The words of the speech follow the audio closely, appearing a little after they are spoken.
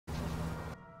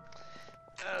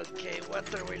Okay,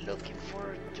 what are we looking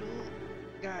for? Two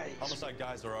guys. Homicide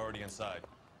guys are already inside.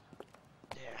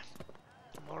 Yeah.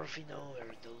 Morphine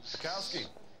overdose. Kowski.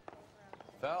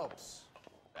 Phelps.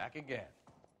 Back again.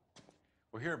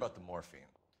 We're here about the morphine.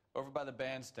 Over by the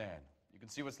bandstand. You can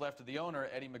see what's left of the owner,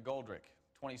 Eddie McGoldrick,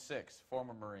 26,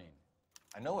 former Marine.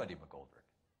 I know Eddie McGoldrick.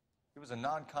 He was a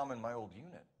non-com in my old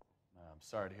unit. I'm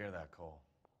sorry to hear that, Cole.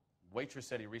 Waitress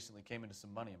said he recently came into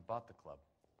some money and bought the club.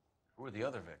 Who are the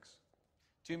other Vics?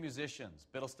 Two musicians,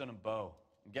 Biddleston and Bo.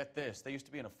 And get this, they used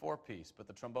to be in a four-piece, but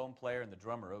the trombone player and the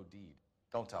drummer OD'd.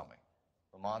 Don't tell me.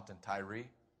 Lamont and Tyree?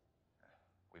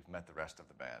 We've met the rest of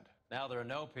the band. Now they're a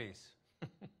no-piece. Do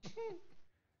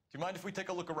you mind if we take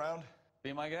a look around?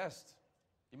 Be my guest.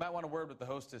 You might want a word with the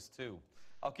hostess, too.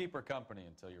 I'll keep her company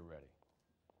until you're ready.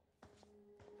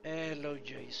 Hello,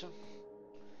 Jason.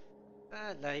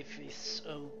 Life is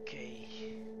okay.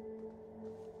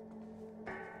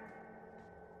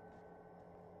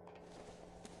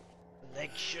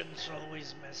 Elections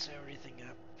always mess everything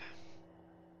up.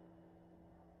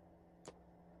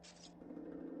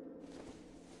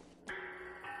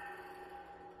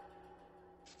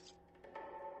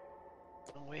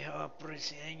 We have a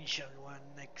presidential one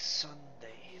next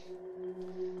Sunday.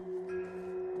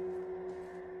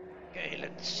 Okay,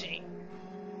 let's see.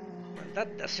 Well,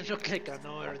 that doesn't look like an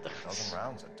overdose. 1,000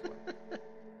 rounds into it.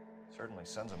 Certainly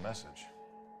sends a message.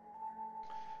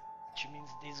 Which means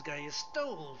this guy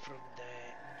stole from the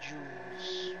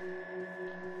Jews.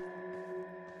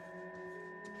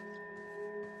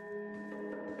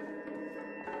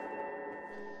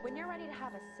 When you're ready to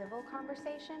have a civil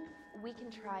conversation, we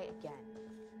can try again.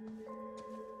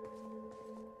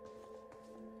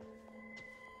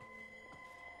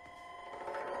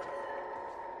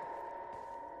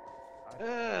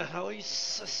 How is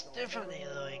Stephanie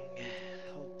doing?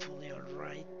 Hopefully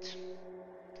alright.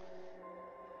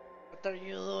 What are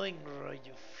you doing, Roy,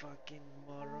 you fucking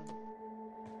moron?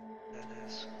 An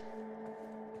asshole.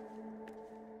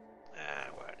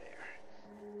 Whatever.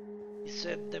 He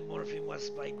said the morphine was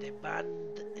by the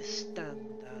bandstand.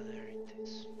 There it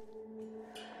is.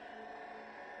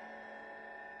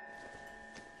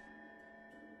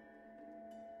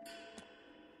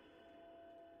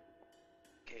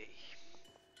 Okay.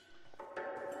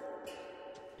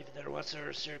 If there was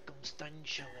a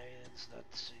circumstantial evidence,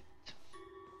 that's it.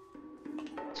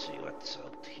 Let's see what's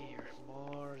out here.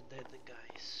 More dead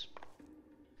guys.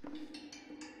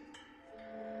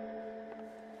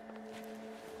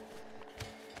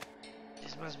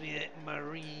 This must be a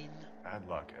Marine. Bad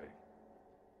luck, Eddie.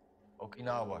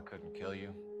 Okinawa couldn't kill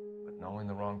you, but knowing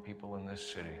the wrong people in this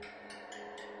city.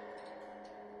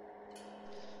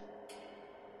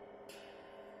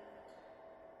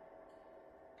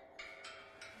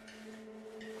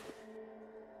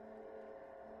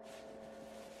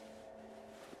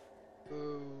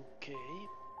 Okay.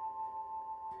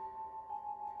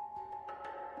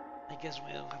 I guess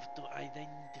we don't have to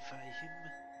identify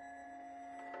him.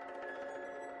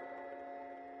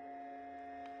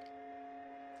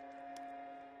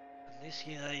 At least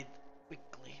he died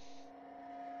quickly.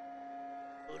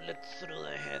 Bullet through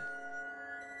the head.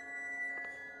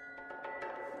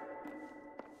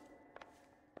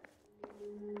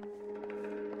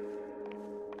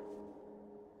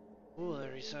 Oh,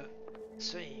 there is a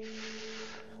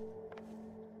safe.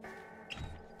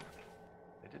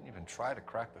 They didn't even try to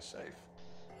crack the safe.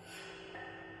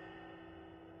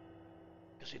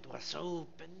 Because it was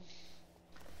open.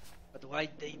 But why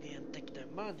they didn't take the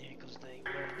money? Because they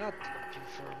were not looking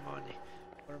for money.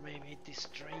 Or maybe it is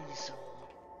traceable.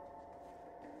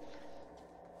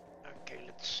 Okay,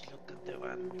 let's look at the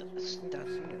band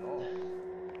stand.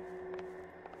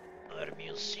 Another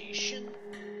musician.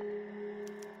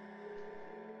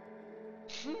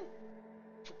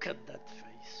 Look at that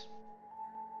face.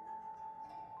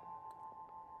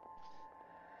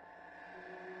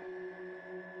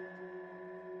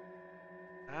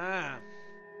 Ah.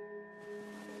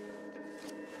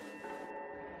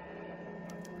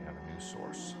 We have a new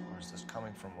source, or is this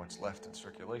coming from what's left in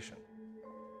circulation?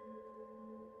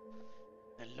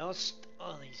 The Lost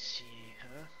Odyssey,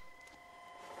 huh?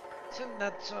 Isn't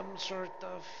that some sort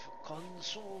of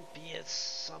console, PS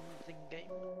something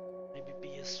game? Maybe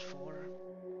PS4?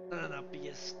 No,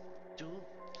 PS2?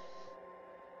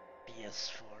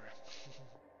 PS4.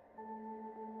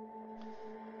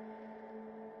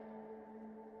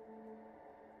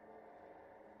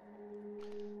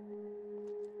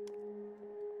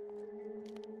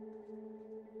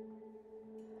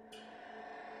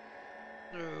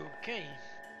 Okay.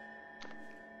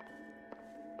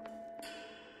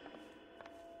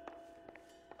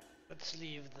 Let's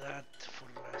leave that for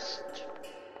last.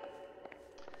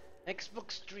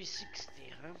 Xbox 360,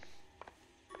 huh?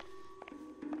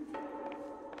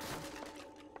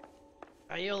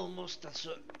 I almost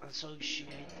associate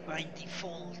by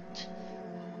default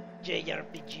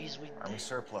JRPGs with Army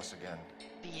surplus again.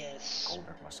 PS.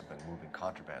 Goldberg must have been moving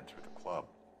contraband through the club.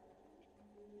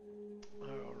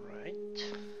 Alright.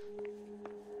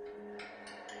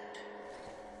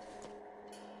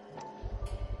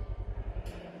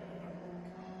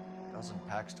 Dozen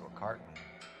packs to a carton.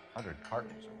 100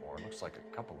 cartons or more. Looks like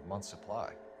a couple of months'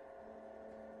 supply.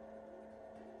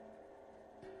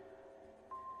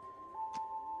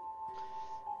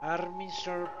 Army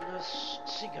surplus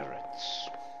cigarettes.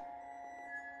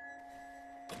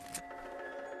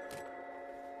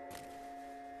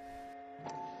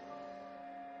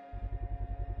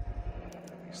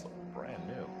 These look brand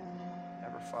new.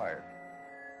 Never fired.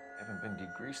 Haven't been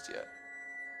degreased yet.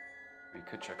 We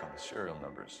could check on the serial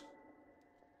numbers.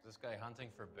 Is this guy hunting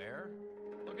for bear?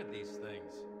 Look at these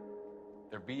things.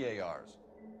 They're BARs.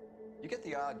 You get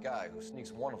the odd guy who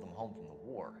sneaks one of them home from the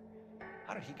war.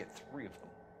 How did he get 3 of them?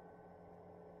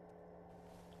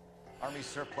 Army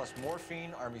surplus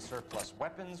morphine, Army surplus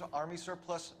weapons, Army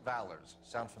surplus valors.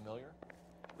 Sound familiar?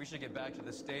 We should get back to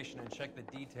the station and check the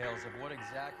details of what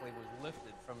exactly was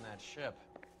lifted from that ship.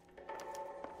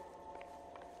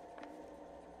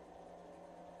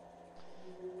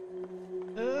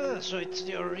 So it's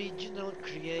the original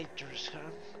creators, huh?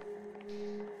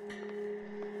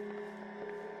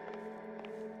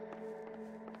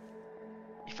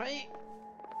 If I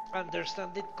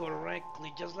understand it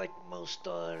correctly, just like most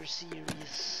other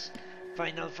series,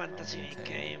 Final Fantasy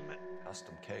became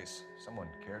Custom case. Someone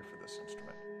cared for this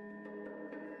instrument.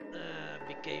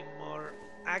 became more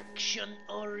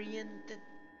action-oriented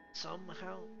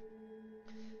somehow.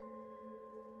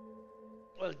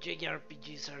 Well,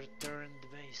 JRPGs are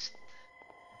turn-based.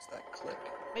 What's that click?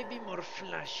 Maybe more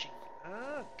flashing.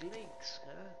 Ah, clicks,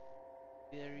 huh?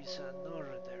 There is an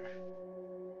order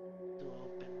to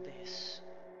open this.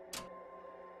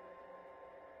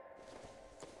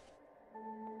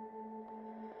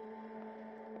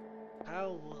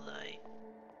 How will I?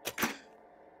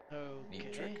 Neat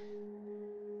Okay. trick.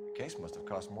 The case must have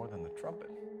cost more than the trumpet.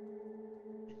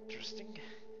 Interesting.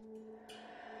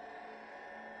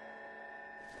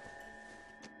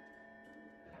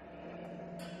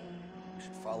 We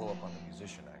should follow up on the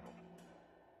musician angle.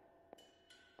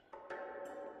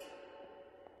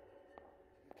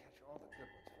 You capture all the good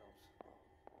ones,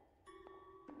 Phelps.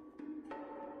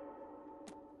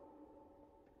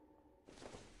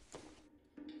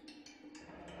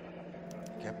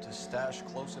 Kept his stash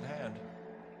close at hand.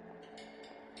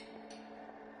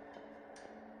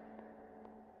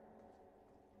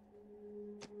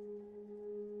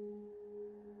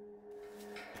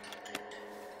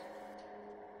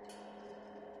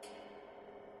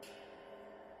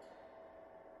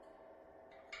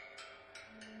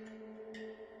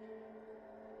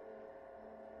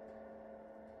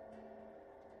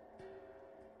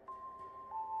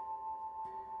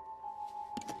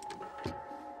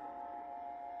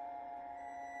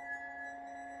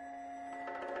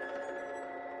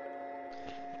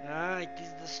 Ah, it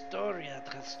is the story that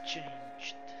has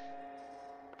changed.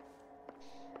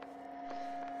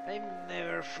 I've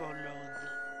never followed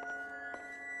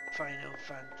Final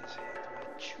Fantasy that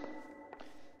much.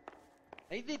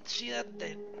 I did see that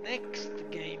the next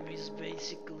game is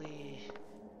basically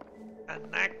an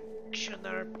action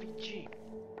RPG.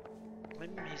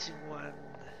 I'm missing one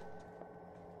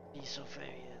piece of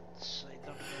evidence. I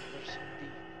don't remember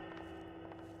seeing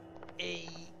the A.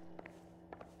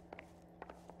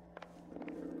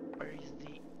 Where is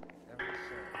the Never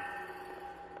said.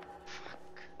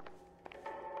 fuck?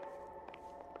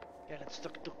 Yeah, let's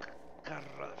talk to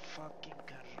fucking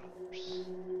Carruthers.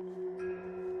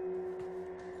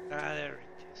 Ah, there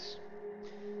it is.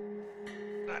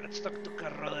 Ah, let's talk to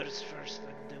Carruthers first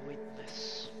and the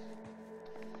witness.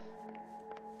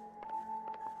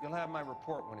 You'll have my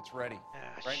report when it's ready. Ah,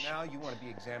 Right shit. now, you want to be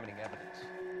examining evidence.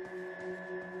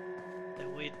 The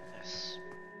witness.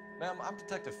 Ma'am, I'm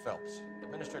Detective Phelps,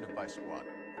 Administrative Vice Squad.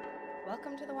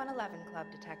 Welcome to the 111 Club,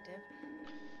 Detective.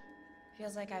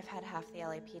 Feels like I've had half the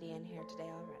LAPD in here today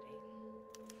already.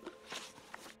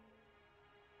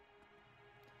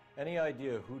 Any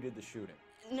idea who did the shooting?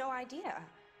 No idea.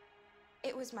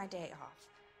 It was my day off.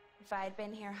 If I had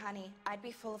been here, honey, I'd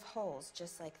be full of holes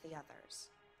just like the others.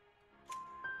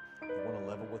 You want to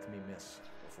level with me, miss,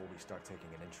 before we start taking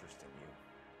an interest in you.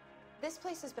 This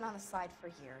place has been on the slide for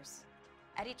years.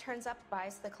 Eddie turns up,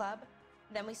 buys the club,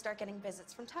 then we start getting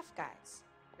visits from tough guys.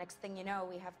 Next thing you know,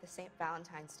 we have the St.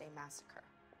 Valentine's Day massacre.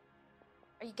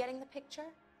 Are you getting the picture?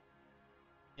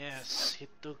 Yes, he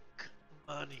took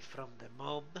money from the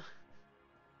mob.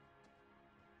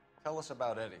 Tell us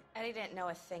about Eddie. Eddie didn't know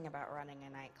a thing about running a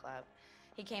nightclub.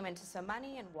 He came into some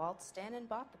money and waltzed in and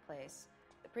bought the place.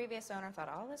 The previous owner thought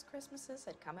all his Christmases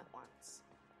had come at once.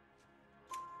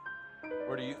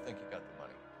 Where do you think he got the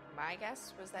money? My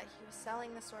guess was that he was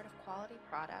selling the sort of quality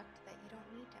product that you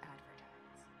don't need to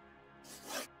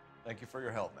advertise. Thank you for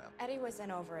your help, ma'am. Eddie was in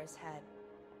over his head,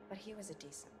 but he was a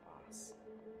decent boss.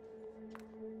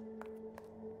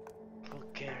 Who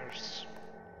cares?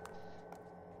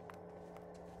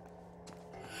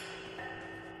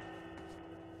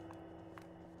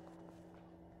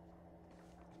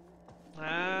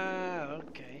 Ah,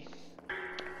 okay.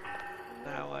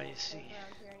 Now I see.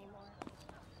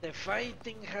 The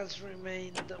fighting has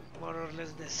remained more or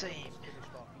less the same.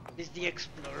 It's the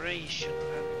exploration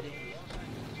and the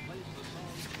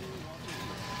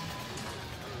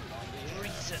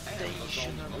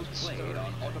presentation of the story.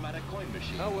 Automatic coin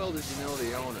machine. How well did you know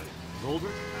the owner?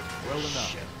 Goldrick? Well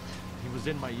enough. Shit. He was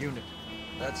in my unit.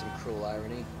 That's some cruel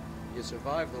irony. You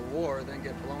survive the war, then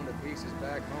get blown to pieces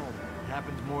back home. It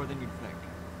happens more than you'd think.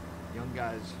 Young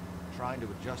guys trying to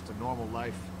adjust to normal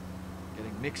life,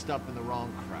 getting mixed up in the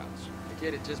wrong crowds. The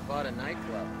kid had just bought a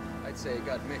nightclub. I'd say he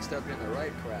got mixed up in the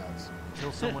right crowds.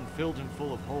 Until someone filled him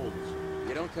full of holes.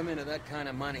 You don't come into that kind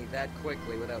of money that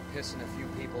quickly without pissing a few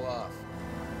people off.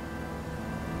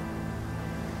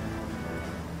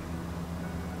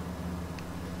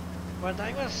 What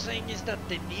I was saying is that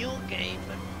the new game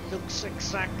looks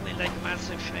exactly like Mass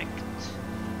Effect.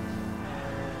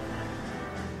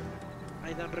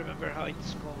 I don't remember how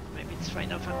it's called. Maybe it's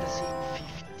Final Fantasy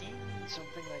 15,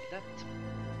 something like that.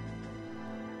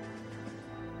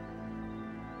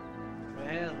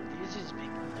 Well, this is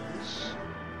big news.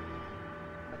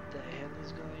 What the hell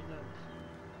is going on?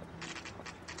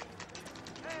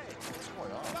 Hey, what's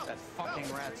going on? That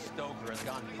fucking rat Stoker has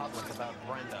gone public about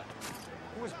Brenda.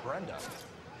 Who is Brenda?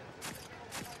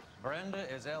 Brenda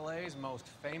is LA's most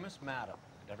famous madam.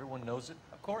 And everyone knows it?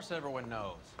 Of course everyone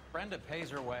knows. Brenda pays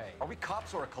her way. Are we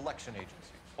cops or a collection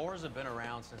agency? Whores have been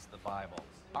around since the Bible.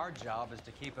 Our job is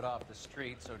to keep it off the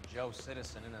street so Joe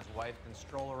Citizen and his wife can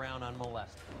stroll around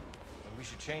unmolested. Then we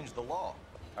should change the law.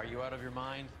 Are you out of your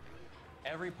mind?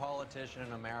 Every politician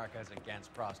in America is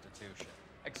against prostitution,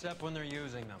 except when they're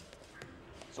using them.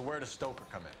 So where does Stoker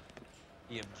come in?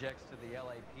 He objects to the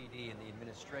LAPD and the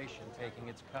administration taking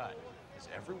its cut. Is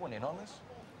everyone in on this?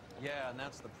 Yeah, and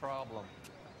that's the problem.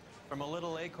 From a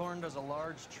little acorn does a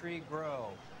large tree grow.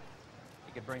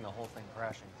 He could bring the whole thing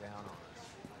crashing down on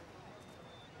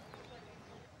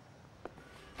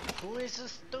us. Who is a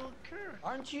Stoker?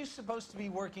 Aren't you supposed to be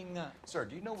working, Sir,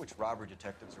 do you know which robbery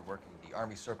detectives are working the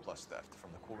Army surplus theft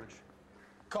from the Coolidge?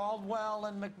 Caldwell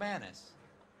and McManus?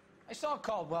 I saw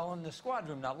Caldwell in the squad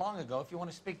room not long ago if you want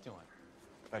to speak to him.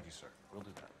 Thank you, sir. We'll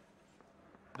do that.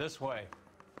 This way.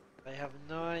 I have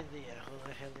no idea who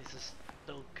the hell is a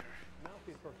Stoker.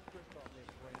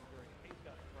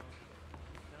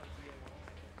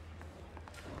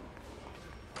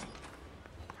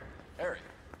 Harry,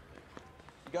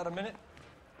 you got a minute?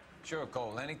 Sure,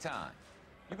 Cole, anytime.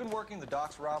 You've been working the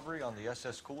docks robbery on the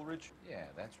SS Coolidge? Yeah,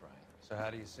 that's right. So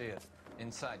how do you see it?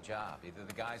 Inside job. Either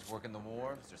the guys working the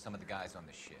wharves or some of the guys on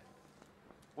the ship.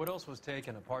 What else was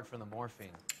taken apart from the morphine?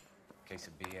 Case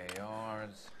of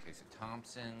BARs, case of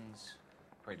Thompsons,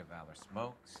 crate of Valor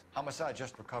smokes. Homicide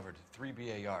just recovered 3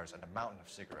 BARs and a mountain of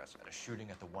cigarettes at a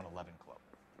shooting at the 111 Club.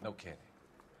 No kidding.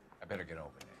 I better get over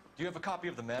there. Do you have a copy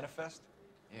of the manifest?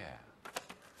 Yeah.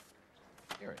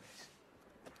 Here it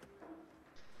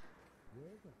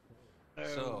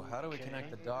is. So, how do we connect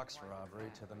Okay. the docks robbery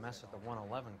to the mess at the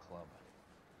 111 Club?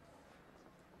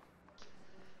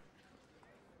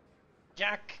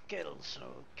 Jack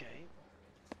Kelso, okay.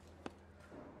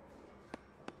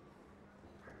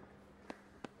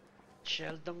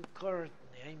 Sheldon Courtney,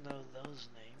 I know those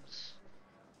names.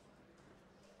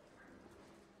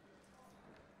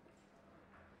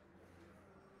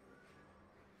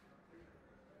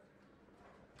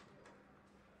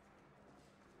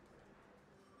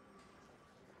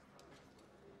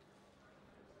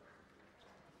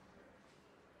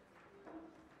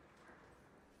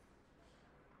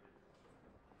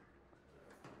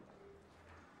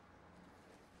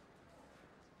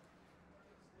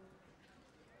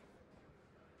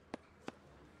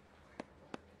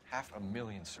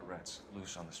 $500,000 cigarettes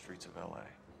loose on the streets of LA.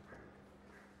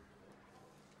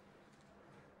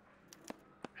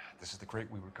 This is the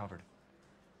crate we recovered.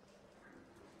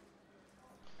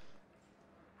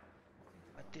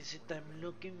 What is it I'm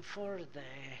looking for there?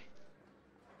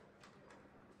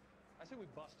 I say we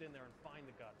bust in there and find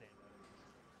the goddamn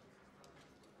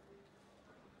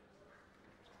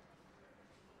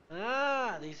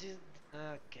this is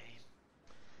okay.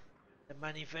 The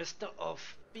manifesto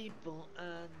of people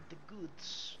and the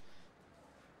goods.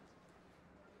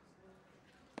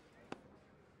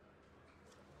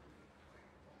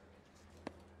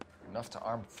 Enough to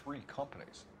arm 3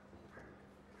 companies.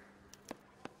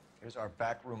 Here's our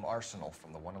backroom arsenal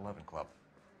from the 111 Club.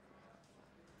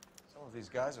 Some of these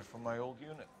guys are from my old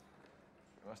unit.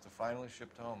 They must have finally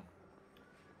shipped home.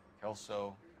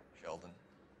 Kelso, Sheldon,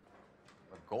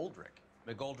 McGoldrick.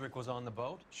 McGoldrick was on the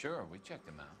boat? Sure, we checked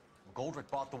him out. McGoldrick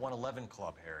bought the 111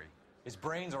 Club, Harry. His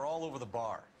brains are all over the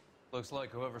bar. Looks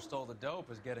like whoever stole the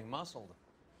dope is getting muscled.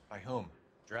 By whom?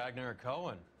 Dragner or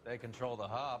Cohen. They control the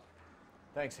hop.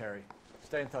 Thanks, Harry.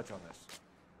 Stay in touch on this.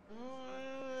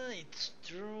 It's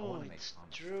true, it's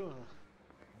true.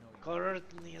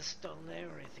 Courtney stole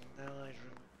everything, now I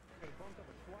remember.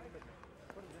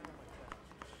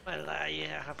 Well, I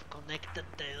have connected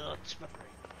the dots, but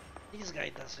this guy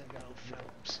doesn't know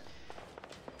films.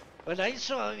 But I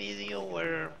saw a video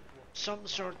where some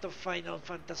sort of Final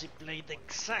Fantasy played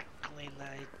exactly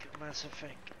like Mass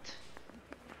Effect.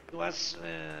 It was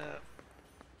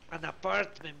an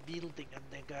apartment building and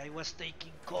the guy was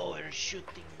taking cover,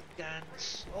 shooting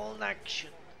guns, all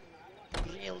action,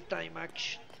 real-time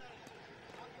action.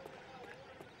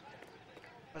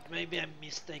 But maybe I'm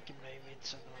mistaken, maybe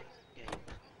it's another game.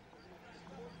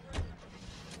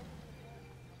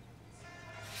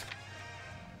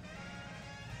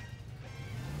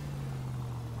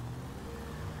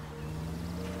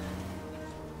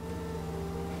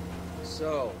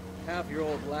 So, half your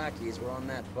old lackeys were on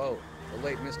that boat, the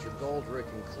late Mr. Goldrick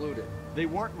included. They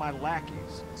weren't my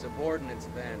lackeys. Subordinates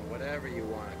then, whatever you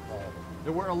want to call them.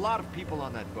 There were a lot of people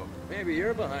on that boat. Maybe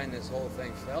you're behind this whole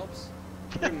thing, Phelps.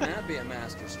 Wouldn't that be a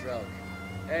master stroke?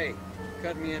 Hey,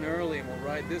 cut me in early and we'll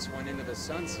ride this one into the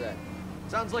sunset.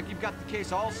 Sounds like you've got the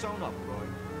case all sewn up, Roy.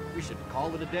 We should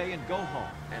call it a day and go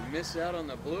home. And miss out on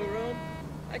the Blue Room?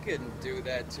 I couldn't do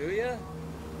that to you.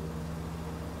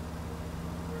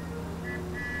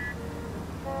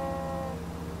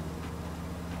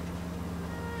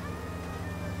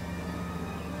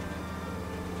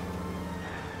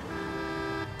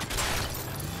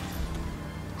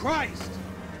 Christ!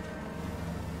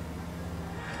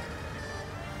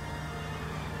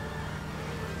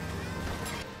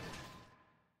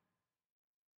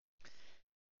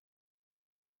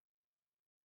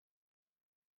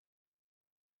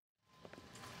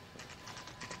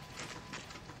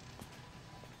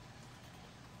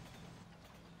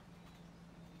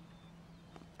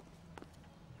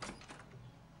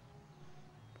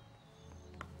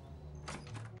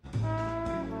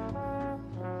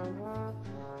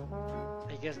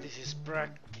 I guess this is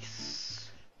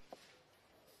practice.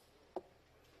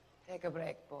 Take a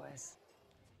break, boys.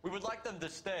 We would like them to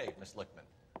stay, Miss Lickman.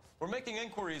 We're making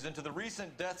inquiries into the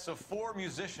recent deaths of 4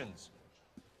 musicians.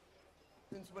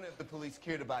 Since when have the police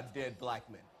cared about dead black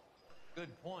men? Good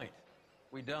point.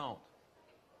 We don't.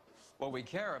 What we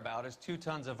care about is 2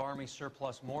 tons of Army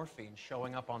surplus morphine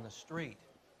showing up on the street.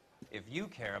 If you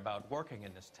care about working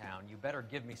in this town, you better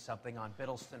give me something on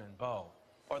Biddleston and Bow.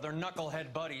 Or their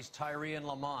knucklehead buddies, Tyree and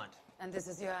Lamont. And this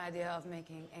is your idea of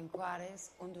making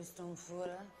inquiries under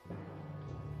Sturmführer?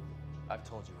 I've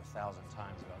told you 1,000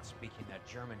 times about speaking that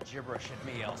German gibberish at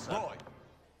me, Elsa. Roy!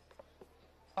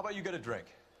 How about you get a drink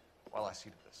while I see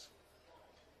to this?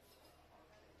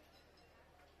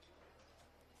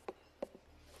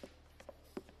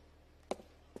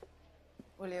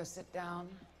 Will you sit down?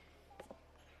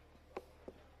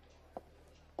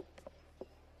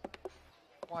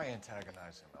 Why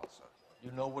antagonize him, Elsa?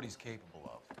 You know what he's capable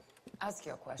of. Ask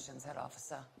your questions, head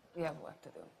officer. We have work to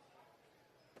do.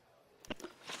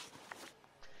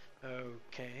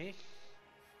 Okay.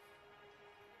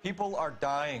 People are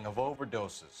dying of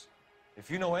overdoses.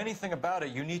 If you know anything about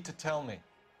it, you need to tell me.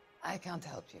 I can't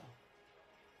help you.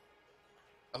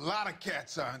 A lot of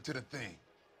cats are into the thing.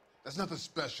 There's nothing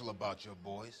special about your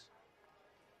boys.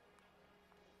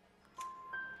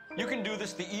 You can do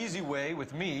this the easy way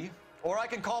with me, or I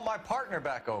can call my partner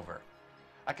back over.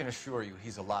 I can assure you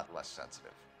he's a lot less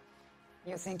sensitive.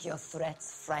 You think your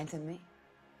threats frighten me?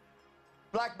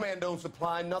 Black man don't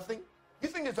supply nothing. You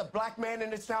think there's a black man in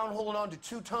this town holding on to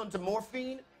 2 tons of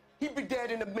morphine? He'd be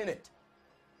dead in a minute.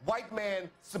 White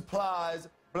man supplies,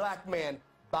 black man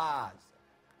buys.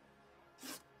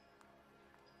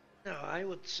 No, I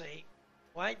would say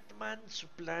white man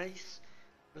supplies,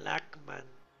 black man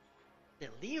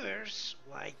delivers,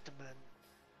 white man,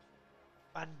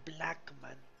 and black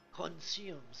man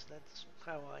consumes. That's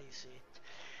how I see it.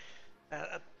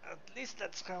 At least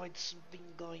that's how it's been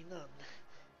going on.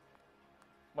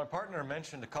 My partner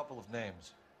mentioned a couple of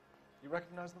names. You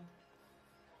recognize them?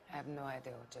 I have no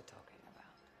idea what you're talking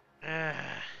about.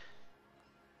 Ah.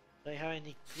 Do I have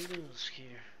any clues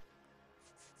here?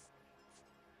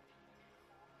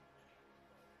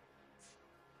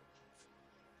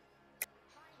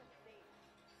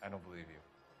 I don't believe you.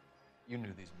 You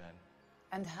knew these men.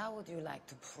 And how would you like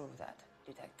to prove that,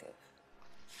 detective?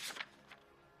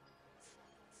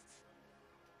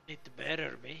 It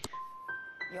better be.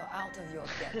 You're out of your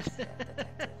depth here,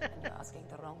 detective, and you're asking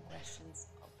the wrong questions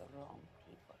of the wrong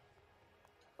people.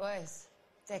 Boys,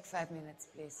 take 5 minutes,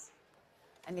 please.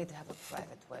 I need to have a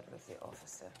private word with the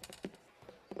officer.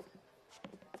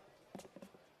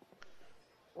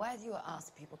 Why do you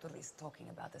ask people to risk talking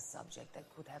about a subject that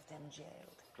could have them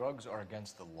jailed? Drugs are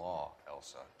against the law,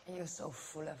 Elsa. And you're so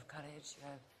full of courage, you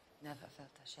have never felt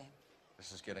ashamed.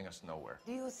 This is getting us nowhere.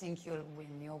 Do you think you'll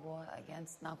win your war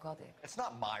against narcotics? It's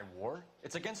not my war.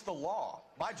 It's against the law.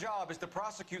 My job is to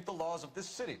prosecute the laws of this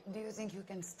city. Do you think you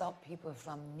can stop people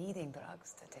from needing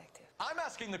drugs, detective? I'm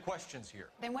asking the questions here.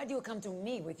 Then why do you come to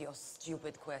me with your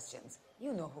stupid questions?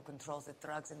 You know who controls the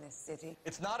drugs in this city.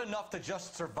 It's not enough to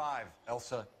just survive,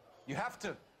 Elsa. You have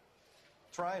to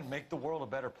try and make the world a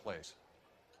better place.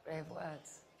 Brave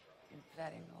words.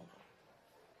 Very noble.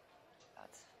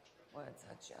 But words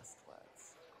are just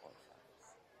words, Cold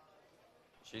Phelps.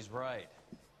 She's right.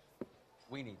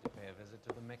 We need to pay a visit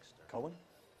to the Mixter. Cohen?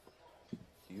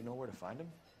 Do you know where to find him?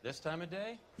 This time of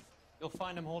day, you'll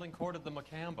find him holding court at the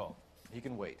Macambo. He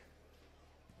can wait.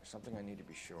 There's something I need to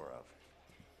be sure of.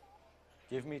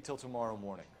 Give me till tomorrow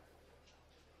morning.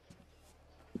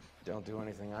 Don't do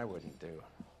anything I wouldn't do,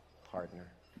 partner.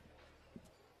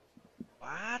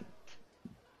 What?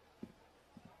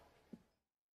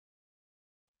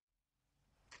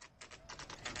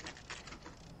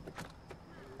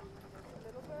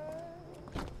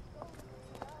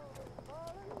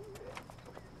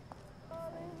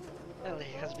 Ellie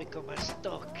has become a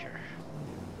stalker.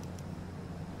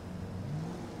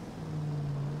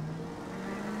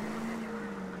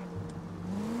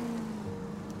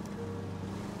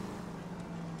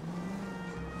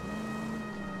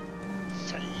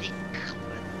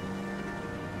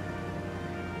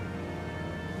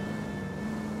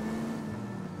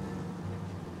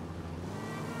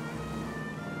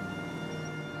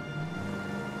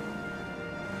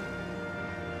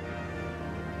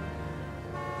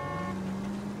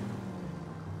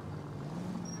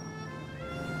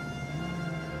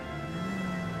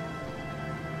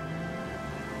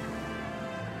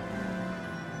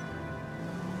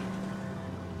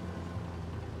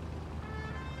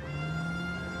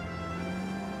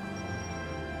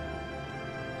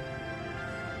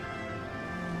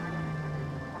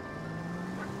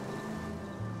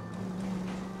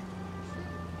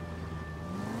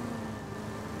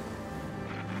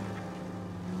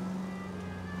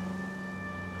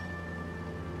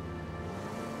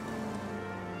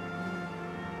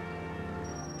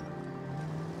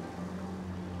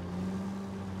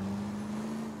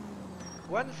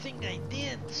 One thing I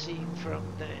didn't see from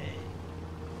the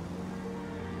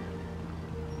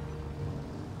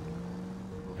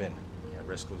Move in. Can't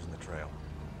risk losing the trail.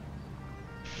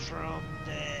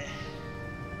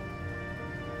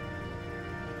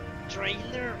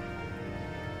 trailer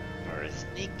or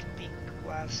sneak peek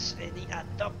was any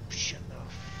adoption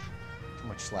of. Too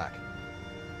much slack.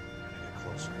 Gotta get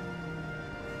closer.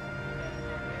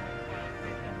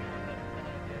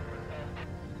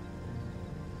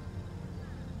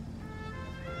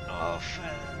 Of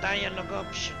dialogue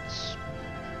options.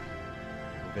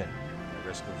 Move in. Can't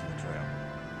risk losing the trail.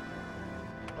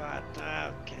 But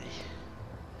okay.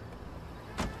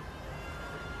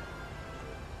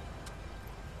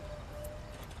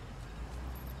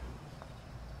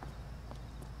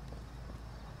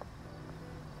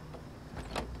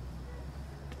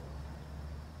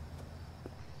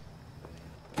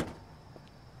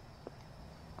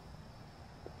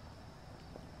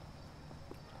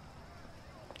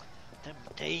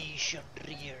 Temptation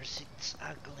rears its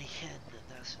ugly head,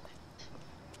 doesn't it?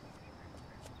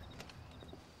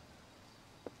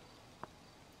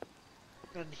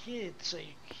 And he'd say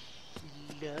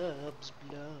he loves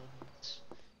blondes.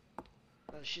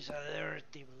 Well, she's a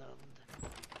dirty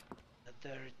blonde. A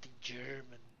dirty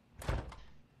German.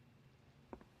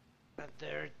 A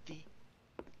dirty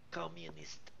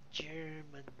communist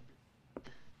German.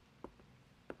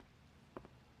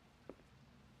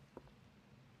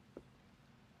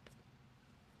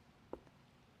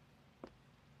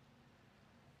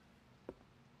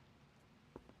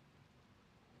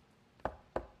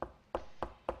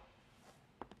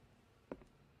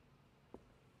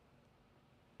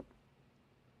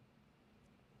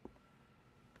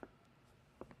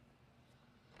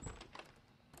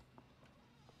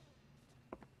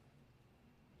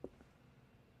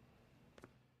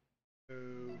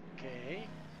 Okay.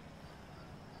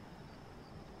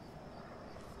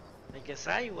 I guess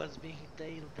I was being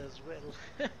tailed as well.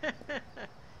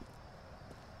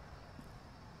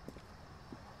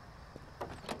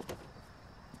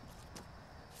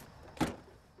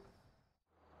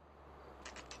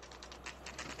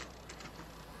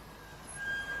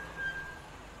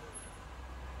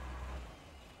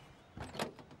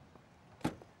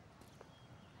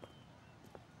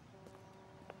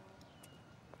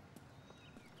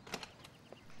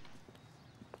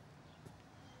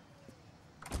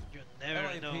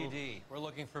 Never know. LAPD, we're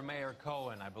looking for Mayor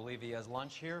Cohen. I believe he has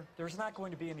lunch here. There's not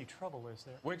going to be any trouble, is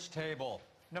there? Which table?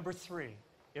 Number 3,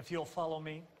 if you'll follow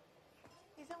me.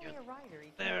 He's only a writer.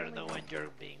 He Never can't know really when you're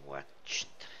being watched.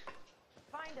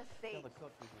 find a seat.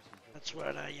 That's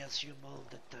what I assume all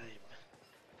the time.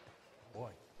 Boy,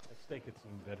 that steak had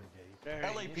seen better days.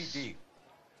 LAPD.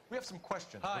 We have some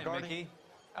questions Hi, regarding... Mickey.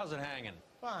 How's it hanging?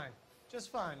 Fine.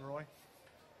 Just fine, Roy.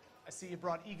 I see you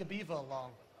brought Iga Beaver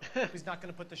along. He's not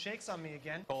going to put the shakes on me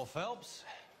again. Cole Phelps,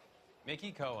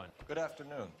 Mickey Cohen. Good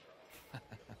afternoon.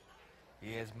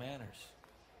 He has manners.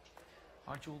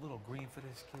 Aren't you a little green for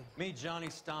this kid? Meet Johnny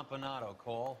Stompanato,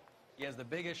 Cole. He has the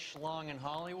biggest schlong in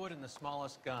Hollywood and the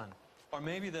smallest gun. Or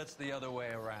maybe that's the other way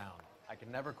around. I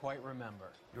can never quite remember.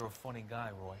 You're a funny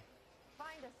guy, Roy.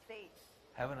 Find a seat.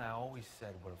 Haven't I always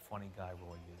said what a funny guy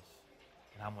Roy is?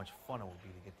 And how much fun it would be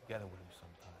to get together with him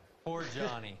sometime. Poor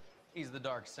Johnny. He's the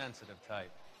dark, sensitive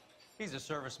type. He's a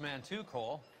serviceman too,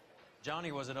 Cole.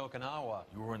 Johnny was at Okinawa.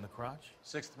 You were in the crotch?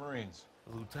 6th Marines.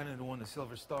 The lieutenant who won the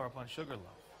Silver Star up on Sugarloaf.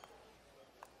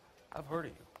 I've heard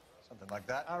of you. Something like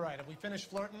that. All right, have we finished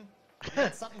flirting? You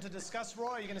got something to discuss, Roy?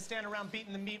 Or are you going to stand around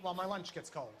beating the meat while my lunch gets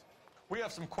cold? We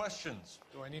have some questions.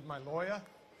 Do I need my lawyer?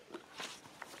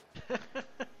 This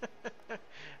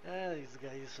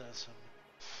guy is awesome.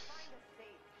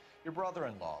 Your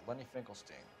brother-in-law, Lenny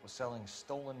Finkelstein, was selling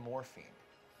stolen morphine.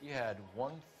 He had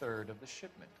 1/3 of the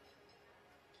shipment.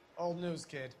 Old news,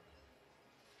 kid.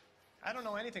 I don't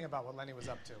know anything about what Lenny was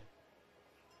up to.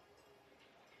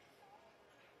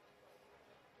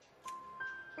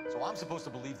 So I'm supposed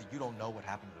to believe that you don't know what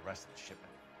happened to the rest of the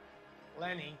shipment?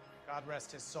 Lenny, God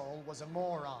rest his soul, was a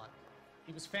moron.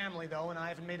 He was family, though, and I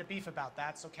haven't made a beef about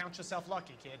that, so count yourself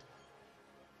lucky, kid.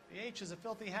 The H is a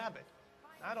filthy habit.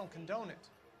 I don't condone it.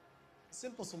 The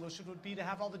simple solution would be to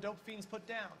have all the dope fiends put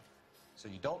down. So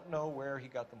you don't know where he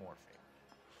got the morphine?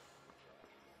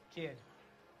 Kid,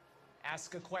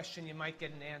 ask a question you might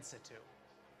get an answer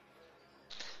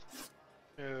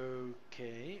to.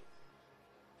 Okay.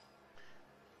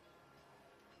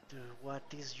 What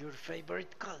is your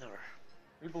favorite color?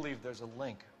 We believe there's a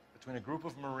link between a group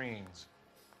of Marines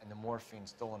and the morphine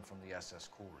stolen from the SS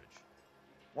Coolidge.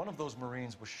 One of those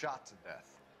Marines was shot to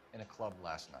death in a club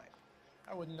last night.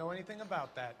 I wouldn't know anything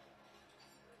about that.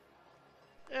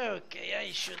 Okay,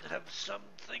 I should have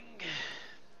something.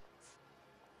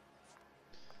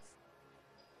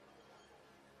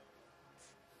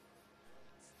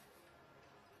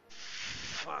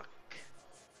 Fuck.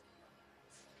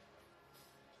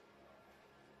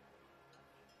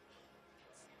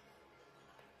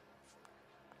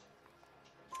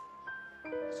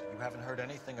 So you haven't heard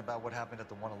anything about what happened at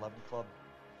the 111 Club?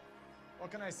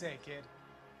 What can I say, kid?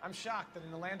 I'm shocked that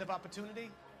in the land of opportunity,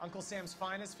 Uncle Sam's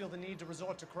finest feel the need to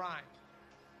resort to crime.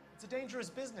 It's a dangerous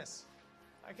business.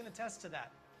 I can attest to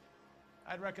that.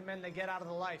 I'd recommend they get out of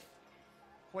the life.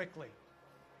 Quickly.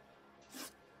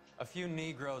 A few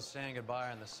Negroes saying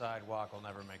goodbye on the sidewalk will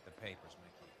never make the papers,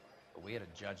 Mickey. But we had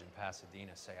a judge in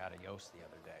Pasadena say adios the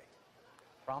other day.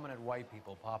 Prominent white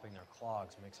people popping their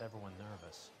clogs makes everyone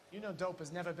nervous. You know dope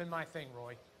has never been my thing,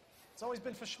 Roy. It's always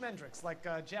been for schmendricks like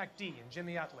Jack D. and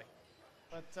Jimmy Utley.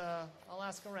 But I'll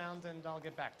ask around and I'll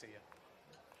get back to you.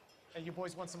 Hey, you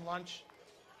boys want some lunch?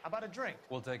 How about a drink?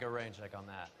 We'll take a rain check on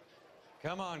that.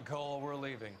 Come on, Cole, we're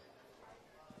leaving.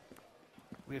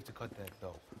 We have to cut that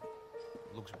dope.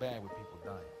 It looks bad with people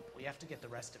dying. We have to get the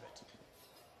rest of it.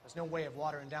 There's no way of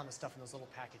watering down the stuff in those little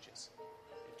packages. We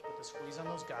have to put the squeeze on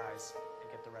those guys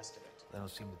and get the rest of it. They don't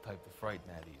seem the type to frighten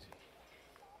that easy.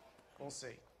 We'll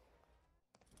see.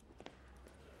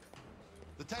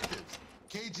 Detectives,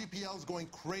 KGPL's going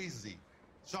crazy.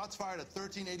 Shots fired at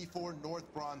 1384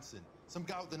 North Bronson. Some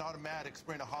guy with an automatic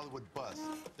spraying a Hollywood bus.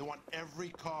 They want every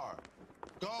car.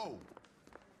 Go!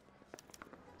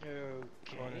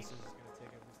 Okay.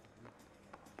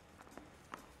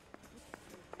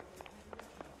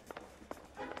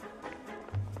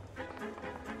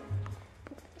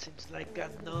 Seems like a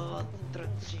nod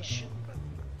transition, but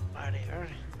whatever.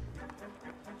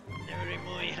 Every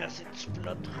movie has its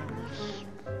plot holes.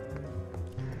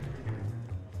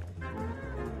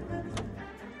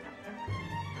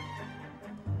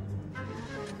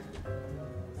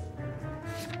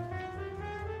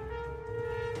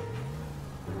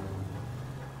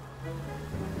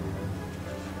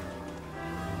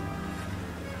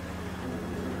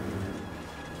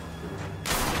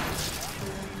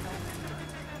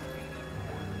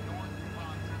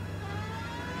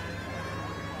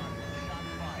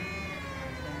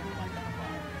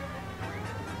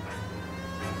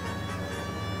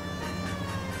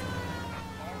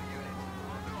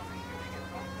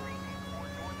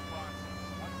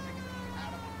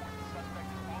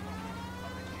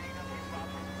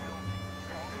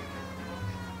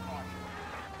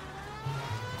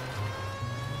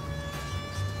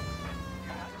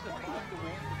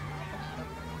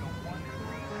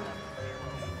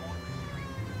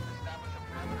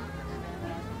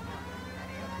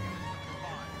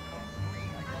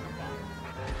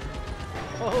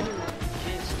 Oh,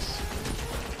 Jesus.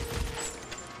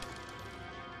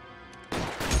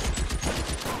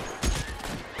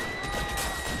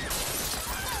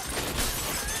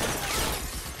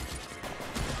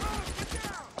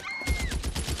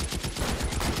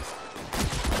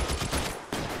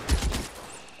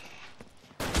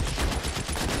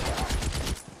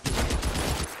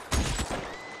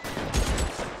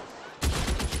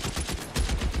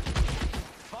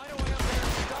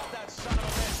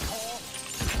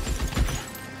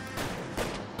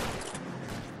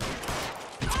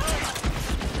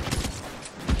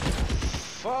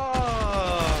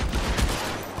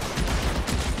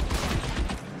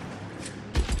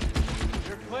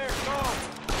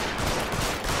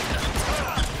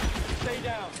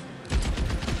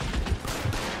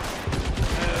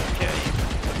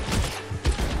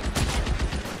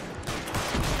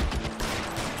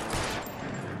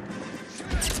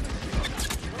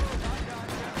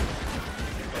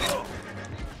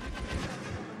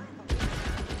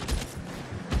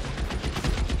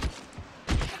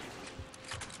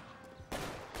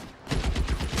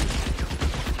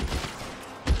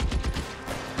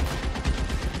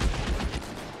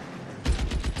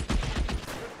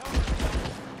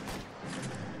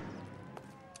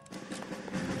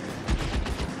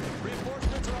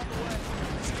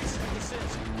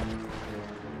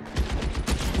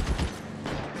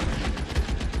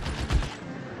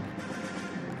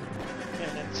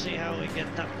 See how we get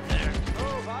up there.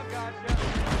 Move, I've got you.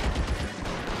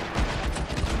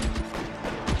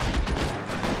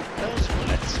 Those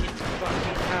bullets hit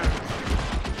fucking hard.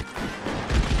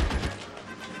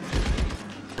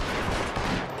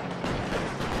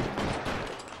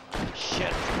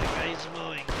 Shit, the guy's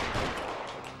moving.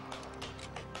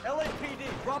 LAPD,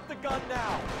 drop the gun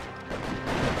now.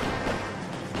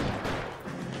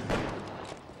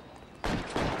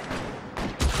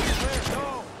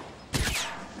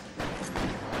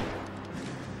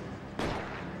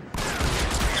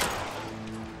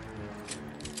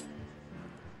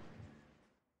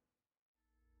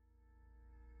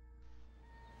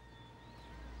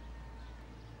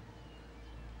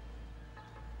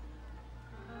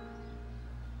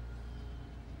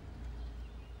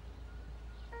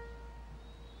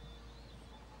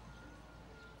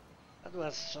 That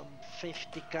was some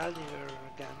 50 caliber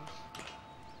gun.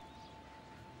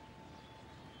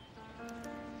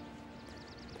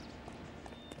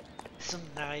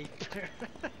 Sniper.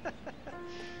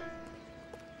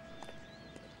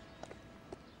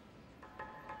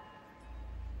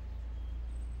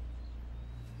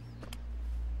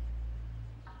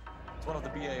 It's one of the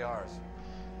BARs.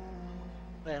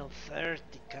 Well, 30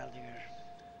 caliber.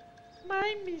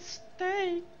 My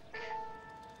mistake.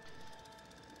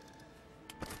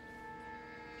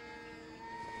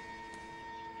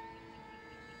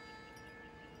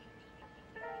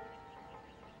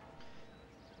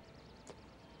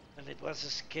 And it was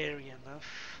scary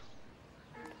enough.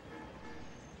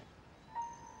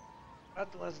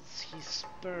 What was his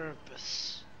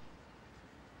purpose?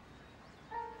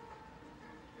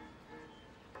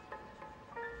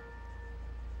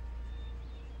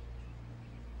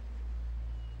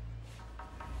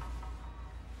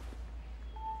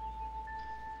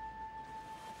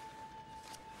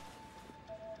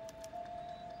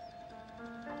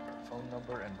 Phone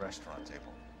number and restaurant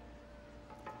table.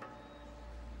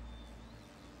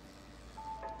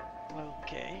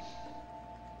 Okay.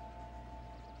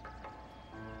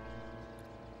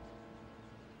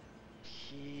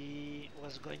 He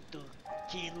was going to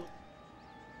kill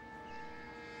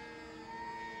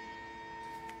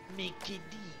Mickey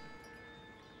D.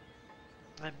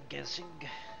 I'm guessing.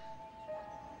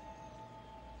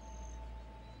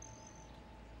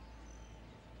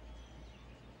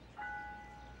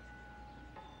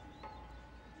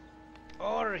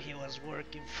 Or he was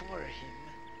working for him.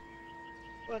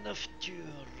 One of two,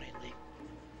 really.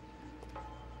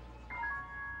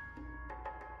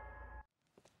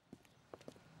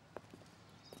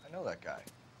 I know that guy.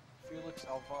 Felix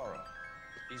Alvaro.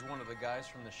 He's one of the guys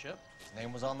from the ship? His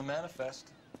name was on the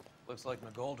manifest. Looks like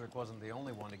McGoldrick wasn't the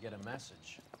only one to get a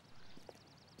message.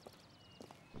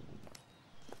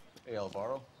 Hey,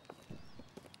 Alvaro.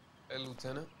 Hey,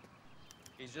 Lieutenant.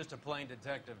 He's just a plain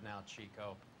detective now,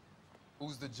 Chico.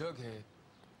 Who's the jughead?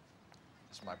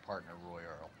 It's my partner, Roy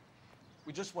Earl.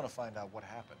 We just want to find out what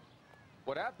happened.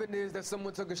 What happened is that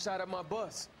someone took a shot at my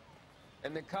bus.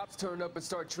 And then cops turned up and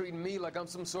started treating me like I'm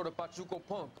some sort of Pachuco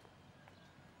punk.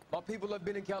 My people have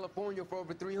been in California for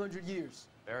over 300 years.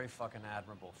 Very fucking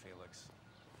admirable, Felix.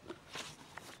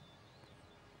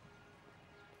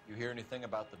 You hear anything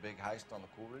about the big heist on the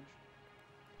Coolidge?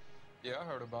 Yeah, I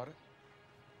heard about it.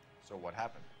 So what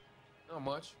happened? Not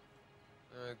much.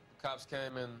 The cops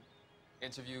came and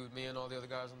interviewed me and all the other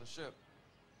guys on the ship.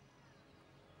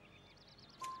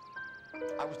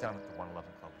 I was down at the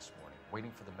 111 Club this morning,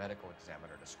 waiting for the medical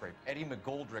examiner to scrape Eddie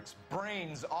McGoldrick's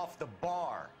brains off the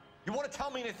bar. You want to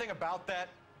tell me anything about that?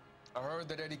 I heard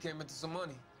that Eddie came into some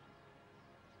money.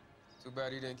 Too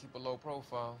bad he didn't keep a low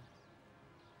profile.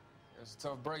 It's a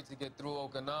tough break to get through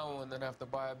Okinawa and then have to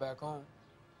buy it back home.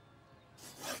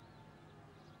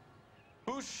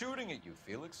 Who's shooting at you,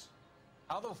 Felix?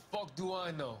 How the fuck do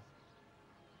I know?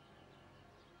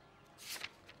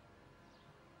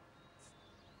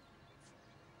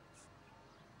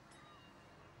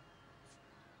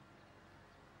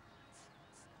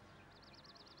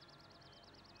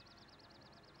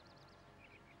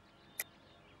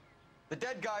 The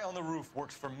dead guy on the roof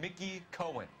works for Mickey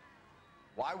Cohen.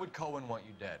 Why would Cohen want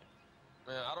you dead?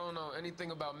 Man, I don't know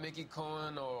anything about Mickey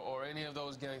Cohen or any of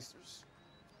those gangsters.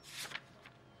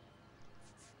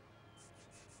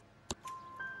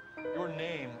 Your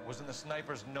name was in the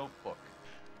sniper's notebook.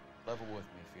 Level with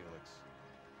me, Felix.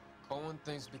 Cohen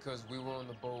thinks because we were on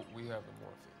the boat, we have the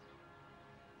morphine.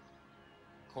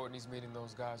 Courtney's meeting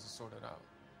those guys to sort it out.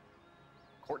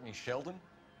 Courtney Sheldon?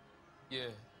 Yeah.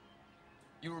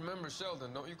 You remember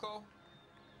Sheldon, don't you, Cole?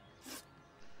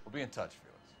 We'll be in touch,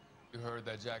 Felix. You heard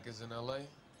that Jack is in L.A.?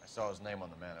 I saw his name on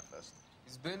the manifest.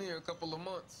 He's been here a couple of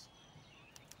months.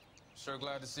 Sure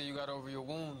glad to see you got over your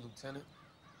wound, Lieutenant.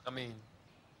 I mean,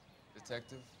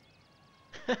 Detective.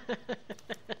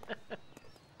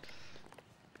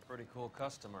 Pretty cool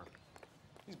customer.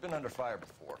 He's been under fire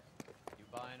before. You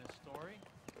buying his story?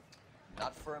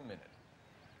 Not for a minute.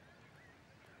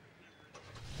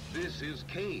 This is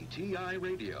KTI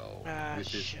Radio with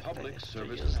this public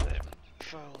service use the announcement.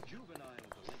 phone.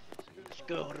 Let's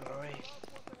go, Roy.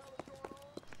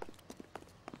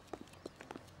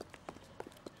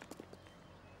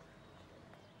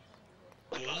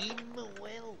 Game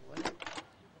well.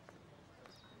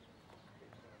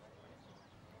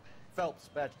 Phelps,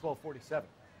 badge 1247.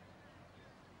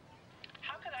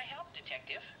 How can I help,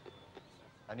 Detective?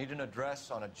 I need an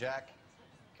address on a Jack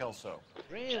Kelso.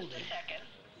 Really? Just a second.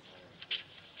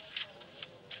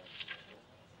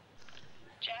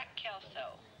 Jack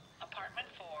Kelso, apartment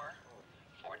 4,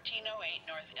 1408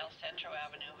 North El Centro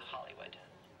Avenue, Hollywood.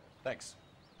 Thanks.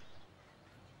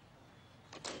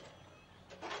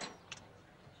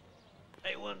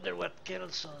 I wonder what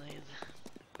Kelso did.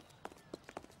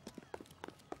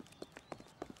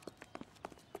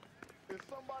 Is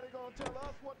somebody gonna tell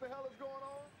us what the hell is going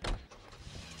on?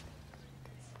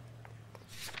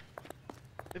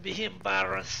 Maybe he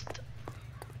embarrassed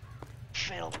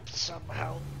Phelps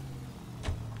somehow.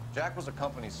 Jack was a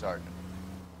company sergeant.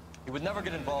 He would never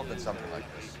get involved in something like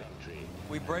this.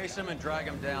 We brace him and drag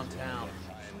him downtown.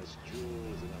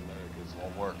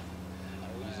 Won't work.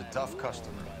 He's a tough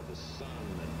customer.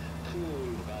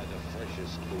 Cooled by the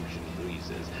freshest ocean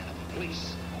breezes, a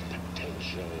place of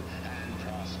potential and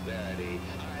prosperity.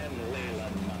 I am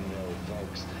Leyland Monroe,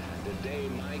 folks. Today,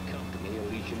 my company,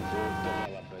 Elysian Grove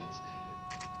Developments.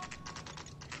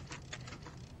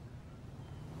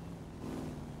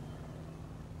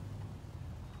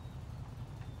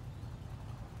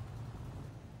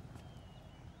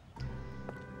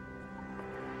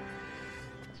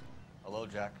 Hello,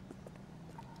 Jack.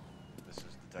 This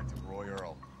is Detective Roy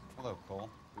Earl. Hello, Cole.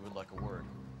 We would like a word.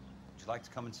 Would you like to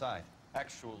come inside?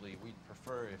 Actually, we'd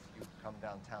prefer if you'd come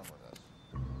downtown with us.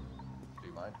 Do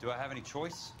you mind? Do I have any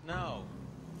choice? No.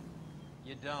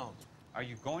 You don't. Are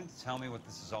you going to tell me what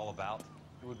this is all about?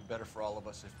 It would be better for all of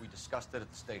us if we discussed it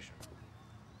at the station.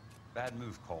 Bad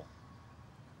move, Cole.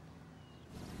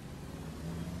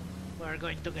 We're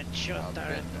going to get shot,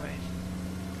 aren't we?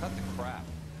 Cut the crap.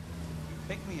 You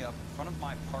pick me up in front of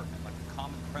my apartment like a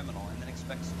common criminal and then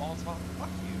expect small talk? Fuck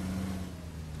you.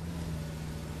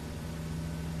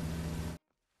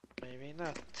 Maybe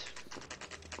not.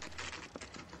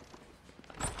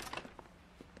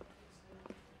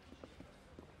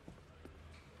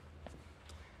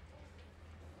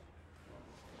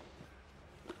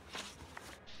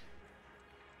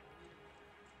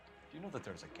 Do you know that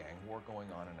there's a gang war going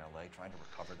on in L.A. trying to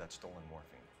recover that stolen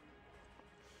morphine?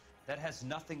 That has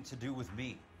nothing to do with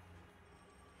me.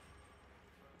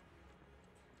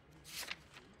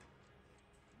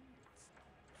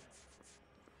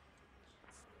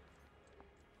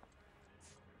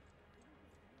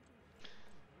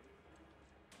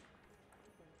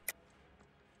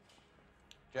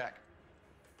 Jack,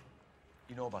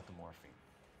 you know about the morphine.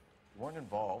 You weren't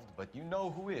involved, but you know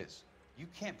who is. You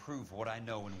can't prove what I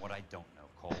know and what I don't know,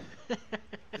 Cole.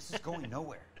 This is going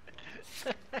nowhere.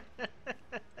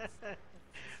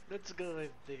 Let's go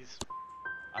with this.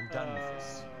 I'm done with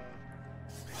this.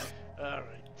 Alright.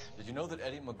 Did you know that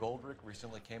Eddie McGoldrick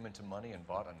recently came into money and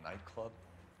bought a nightclub?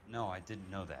 No, I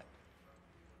didn't know that.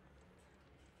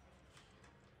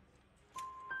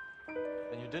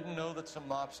 And you didn't know that some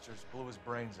mobsters blew his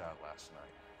brains out last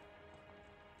night?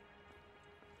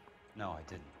 No, I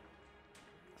didn't.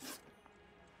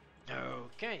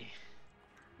 Okay.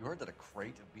 You heard that a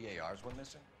crate of BARs went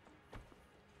missing?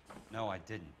 No, I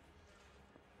didn't.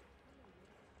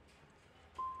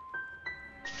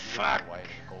 Fuck! White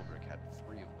and Goldrick had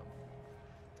 3 of them.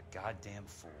 The goddamn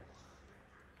fool.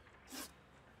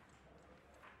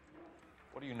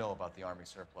 What do you know about the Army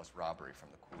surplus robbery from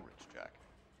the Coolidge, Jack?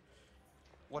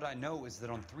 What I know is that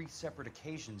on 3 separate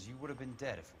occasions, you would have been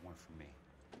dead if it weren't for me.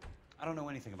 I don't know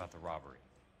anything about the robbery.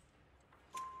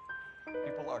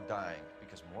 People are dying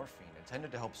because morphine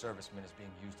intended to help servicemen is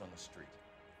being used on the street.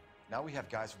 Now we have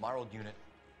guys from our old unit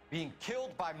being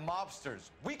killed by mobsters.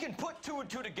 We can put 2 and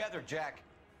 2 together, Jack.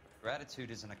 Gratitude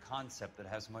isn't a concept that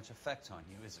has much effect on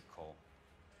you, is it, Cole?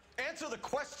 Answer the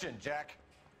question, Jack.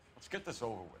 Let's get this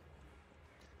over with.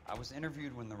 I was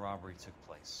interviewed when the robbery took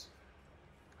place.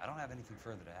 I don't have anything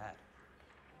further to add.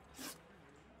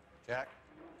 Jack,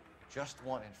 just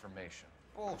want information.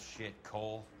 Bullshit,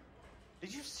 Cole.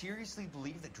 Did you seriously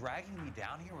believe that dragging me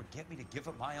down here would get me to give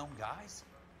up my own guys?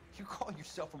 You call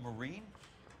yourself a Marine?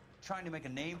 Trying to make a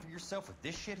name for yourself with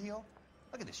this shitheel?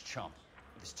 Look at this chump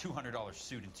with his $200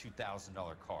 suit and $2,000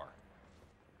 car.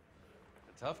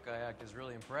 The tough guy act is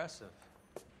really impressive.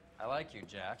 I like you,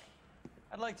 Jack.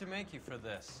 I'd like to make you for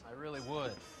this. I really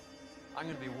would. I'm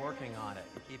going to be working on it,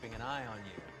 keeping an eye on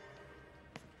you.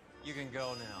 You can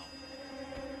go now.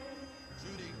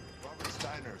 Shooting, Robert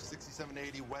Steiner,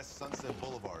 6780 West Sunset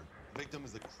Boulevard. Victim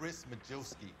is a Chris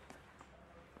Majowski.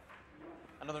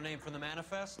 Another name from the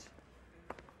manifest?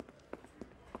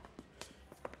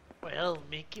 Well,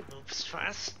 Mickey moves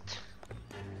fast.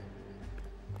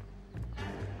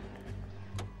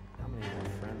 How many more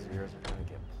friends of yours are gonna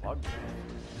get plugged?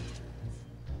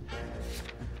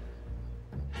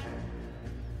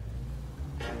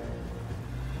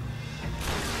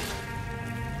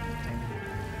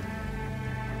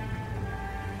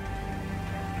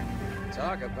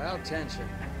 Talk about tension.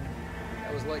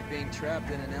 That was like being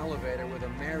trapped in an elevator with a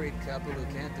married couple who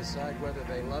can't decide whether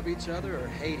they love each other or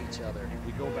hate each other.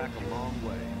 We go back a long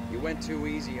way. You went too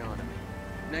easy on him.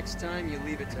 Next time, you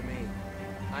leave it to me.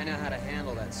 I know how to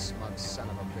handle that smug son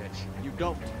of a bitch. You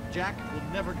don't. Jack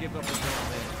will never give up his own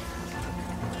man.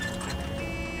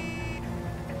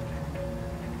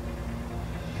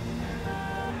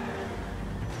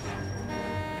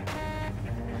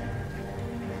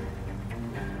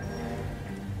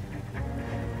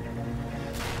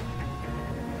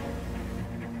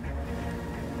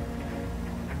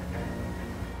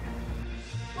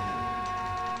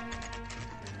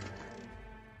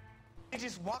 They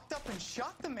just walked up and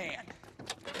shot the man.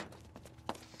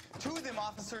 2 of them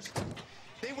officers,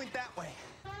 they went that way.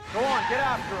 Go on, get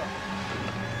after him.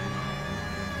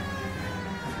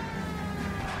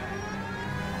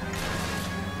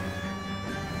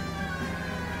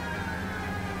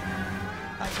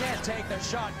 I can't take the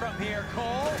shot from here,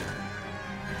 Cole.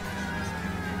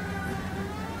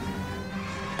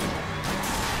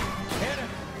 Hit him.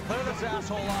 Clear this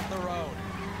asshole off the road.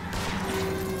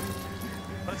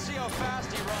 Let's see how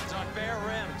fast he runs on bare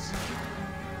rims.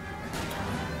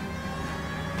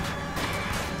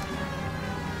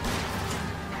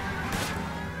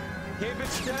 Keep it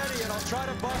steady and I'll try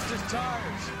to bust his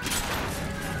tires.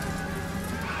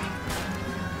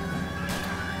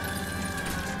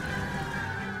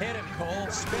 Hit him, Cole.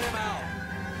 Spin him out.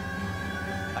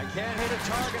 I can't hit a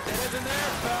target that isn't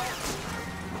there, Phelps.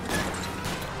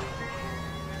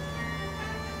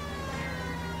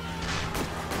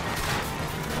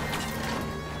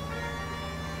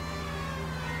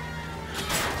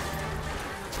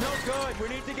 No good. We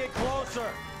need to get closer.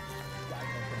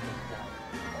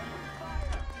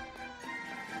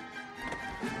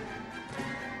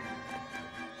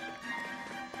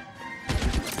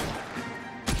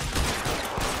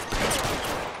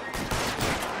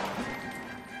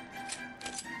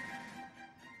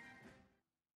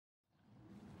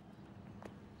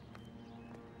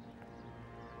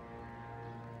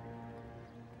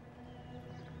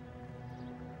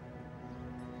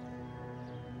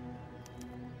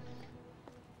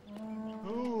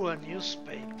 Ooh, a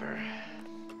newspaper.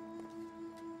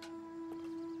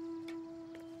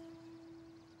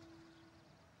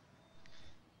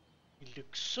 It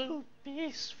looks so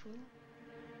peaceful.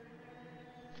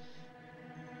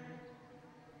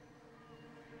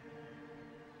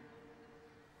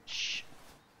 Shh.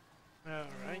 All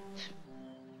right.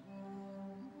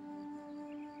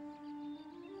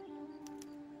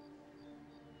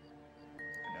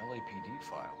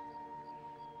 file.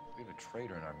 We have a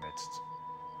traitor in our midst.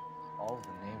 All of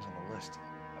the names on the list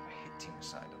have a hit team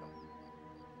assigned to them.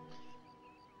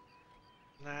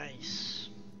 Nice.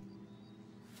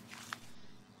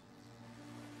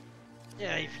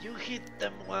 Yeah, if you hit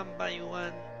them one by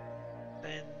one,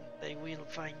 then they will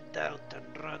find out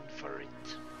and run for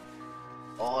it.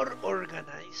 Or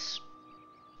organize.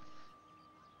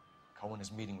 Cohen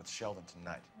is meeting with Sheldon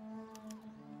tonight.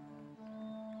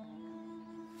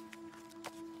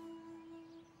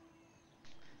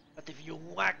 But if you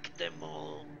whack them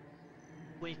all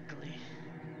quickly,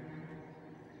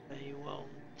 they won't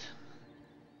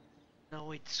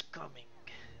know it's coming.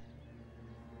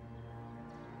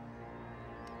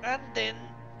 And then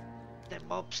the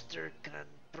mobster can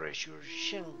pressure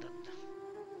Sheldon.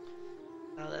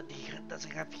 Now that he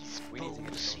doesn't have his We need to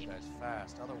get pose those guys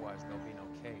fast, otherwise there'll be no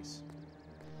case.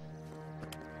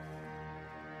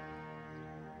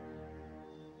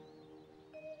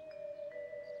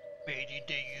 Made in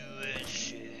the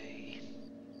USA.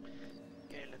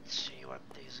 Okay, let's see what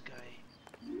this guy.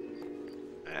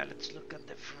 Let's look at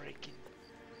the freaking.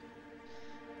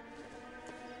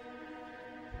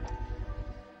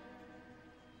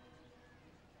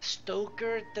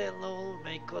 Stoker Tello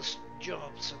make us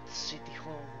jobs at City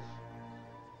Hall.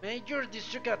 Major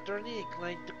District Attorney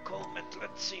declined to comment.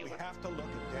 Let's see. We have to look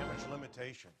at damage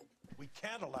limitation. We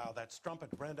can't allow that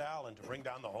strumpet Brenda Allen to bring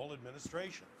down the whole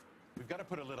administration. We've got to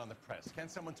put a lid on the press. Can't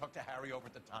someone talk to Harry over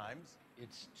at the Times?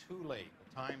 It's too late.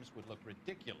 The Times would look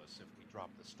ridiculous if we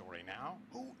dropped the story now.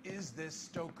 Who is this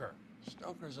Stoker?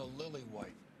 Stoker's a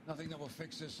lily-white. Nothing that will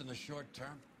fix this in the short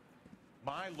term.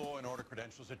 My law and order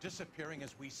credentials are disappearing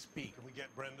as we speak. Can we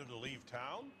get Brenda to leave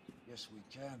town? Yes, we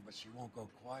can, but she won't go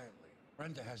quietly.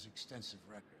 Brenda has extensive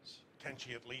records. Can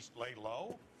she at least lay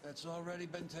low? That's already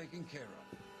been taken care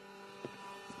of.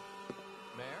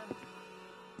 Mayor?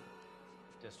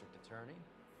 District Attorney?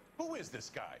 Who is this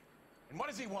guy? And what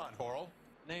does he want, Horrell?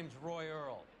 Name's Roy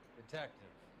Earl, detective,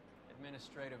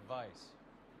 administrative vice.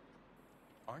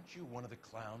 Aren't you one of the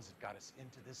clowns that got us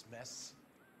into this mess?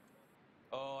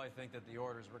 Oh, I think that the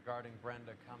orders regarding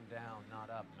Brenda come down, not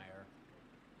up, Mayor.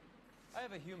 I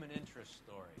have a human interest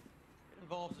story. It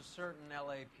involves a certain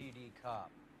LAPD cop,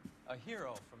 a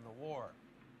hero from the war,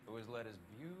 who has let his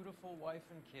beautiful wife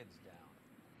and kids down,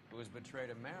 who has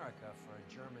betrayed America for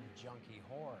a German junkie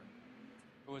horde,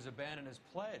 who has abandoned his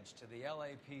pledge to the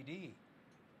LAPD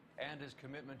and his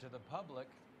commitment to the public.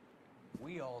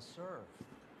 We all serve.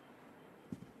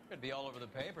 Could be all over the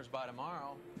papers by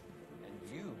tomorrow,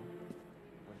 and you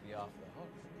would be off the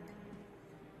hook.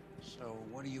 So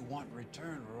what do you want in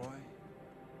return, Roy?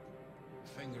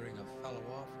 Fingering a fellow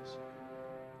officer?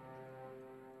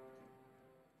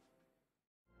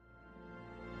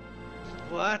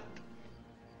 What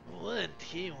would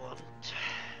he want?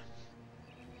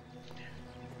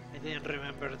 I didn't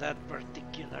remember that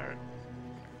particular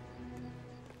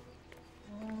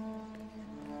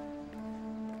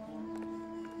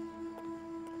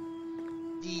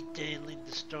detail in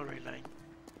the storyline.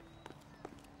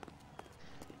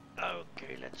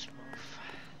 Okay, let's move.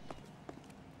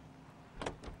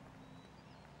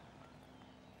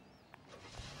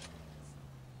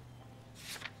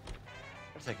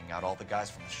 They're taking out all the guys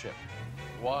from the ship.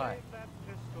 Why?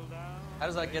 How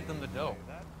does that get them the dope?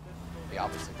 They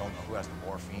obviously don't know who has the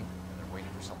morphine, and they're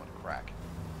waiting for someone to crack.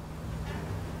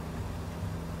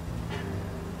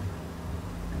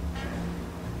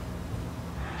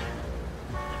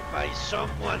 By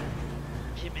someone,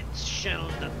 he means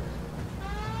Sheldon.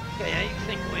 Okay, I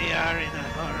think we are in a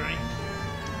hurry.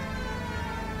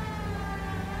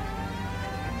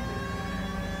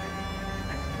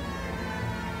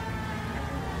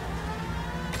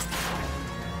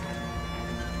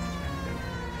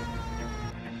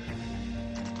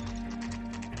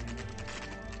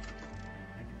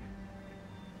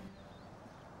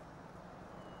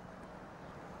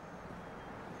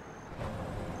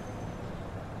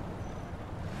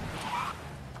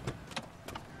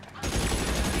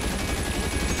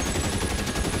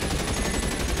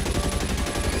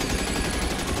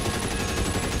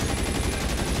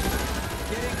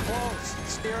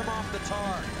 Steer him off the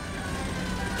tar.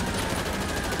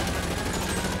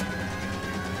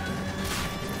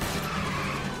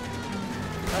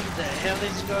 What the hell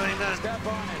is going on? Step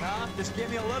on it, huh? Just get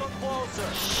me a little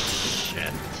closer.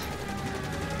 Shit.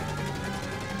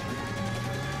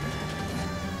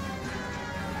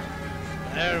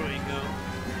 There we go.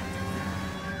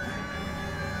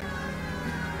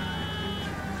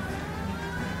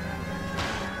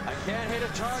 I can't hit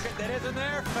a target that isn't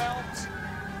there, Phelps.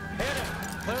 Hit him.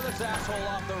 Clear this asshole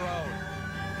off the road.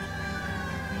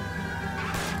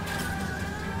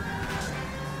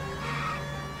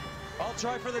 I'll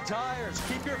try for the tires.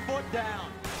 Keep your foot down.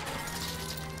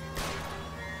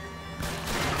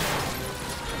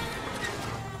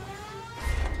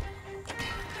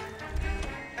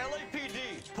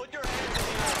 LAPD, put your hands in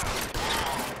the air.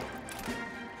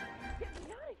 Get me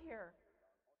out of here.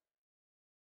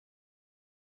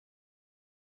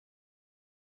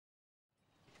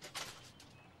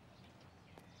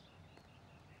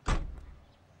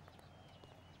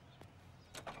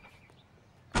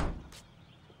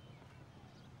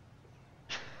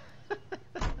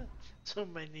 So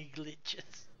many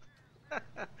glitches. Okay.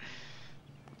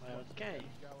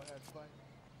 Galahad fight.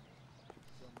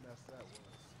 Some mess that was.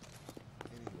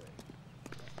 Anyway.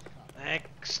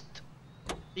 Next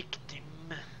victim.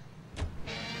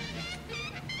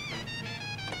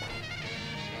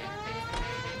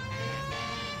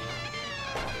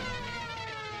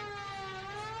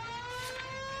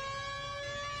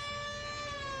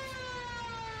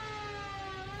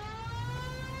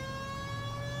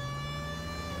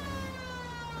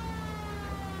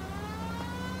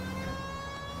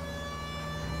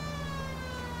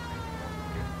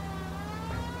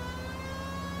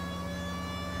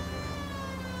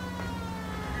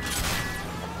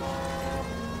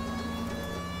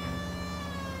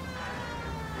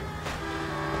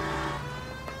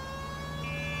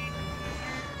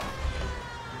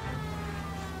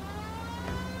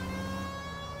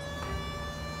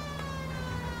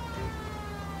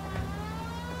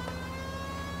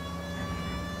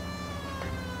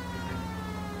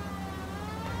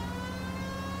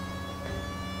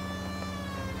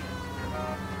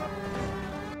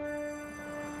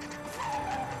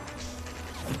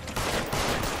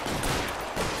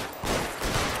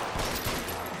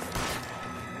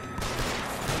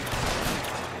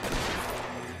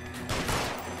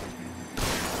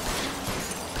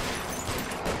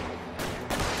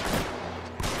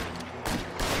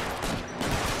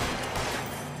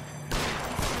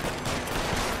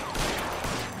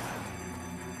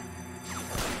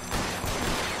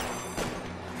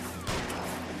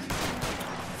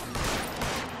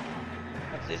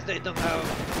 They don't have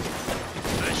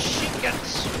machine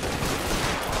guns.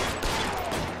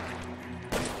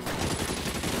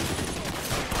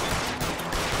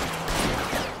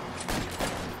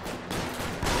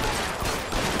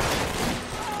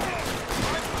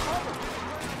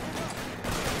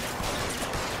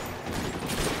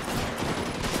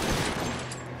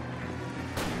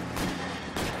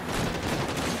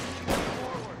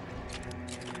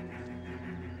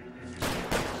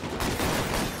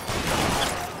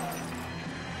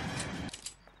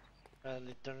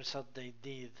 It turns out they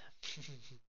did.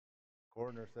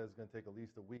 Coroner says it's going to take at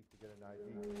least a week to get an ID.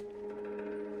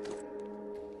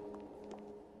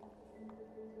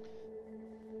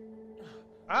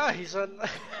 Ah, he's on.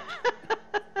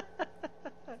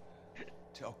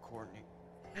 Tell Courtney.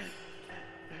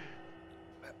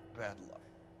 Bad luck.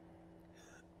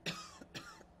 It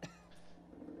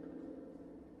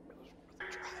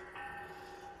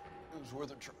was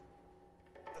worth a try.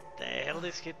 What the hell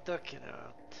is he talking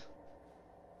about?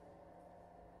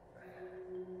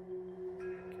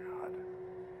 God.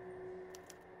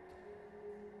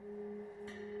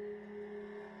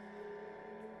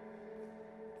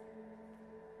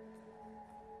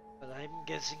 But I'm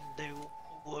guessing the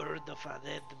word of a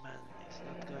dead man is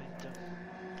not going to.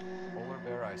 Polar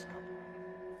Bear Ice Company.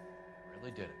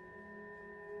 Really did it.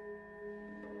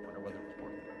 Wonder whether it was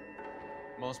worth it.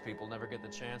 Most people never get the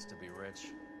chance to be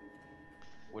rich.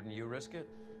 Wouldn't you risk it?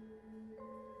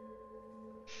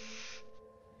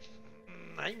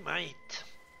 I might.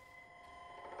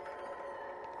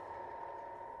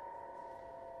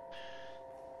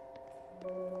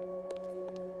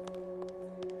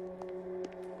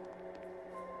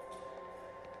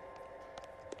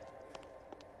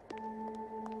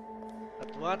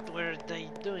 But what were they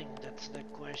doing? That's the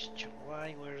question.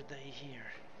 Why were they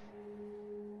here?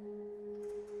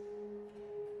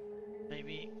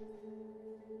 Maybe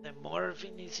the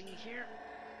morphine is in here?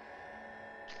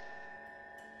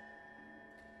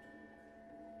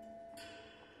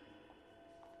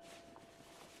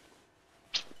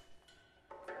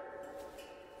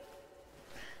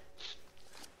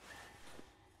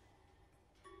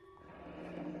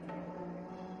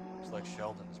 Looks like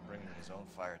Sheldon's bringing his own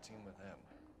fire team with him.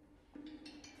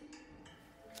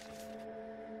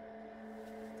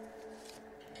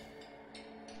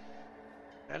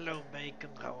 Hello, Bacon,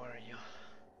 how are you?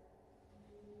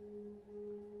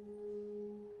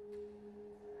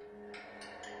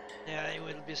 Yeah, I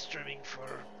will be streaming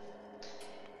for...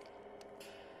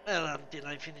 well, until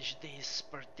I finish this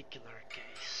particular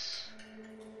case.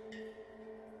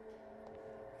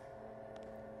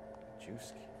 Did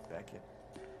Majewski, Beckett,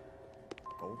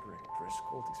 Goldrick,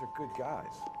 Driscoll. These are good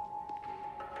guys.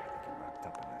 They get wrapped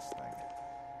up in this thing.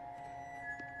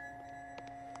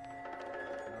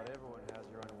 Not everyone has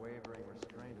your unwavering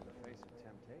restraint in the face of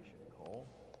temptation, Cole.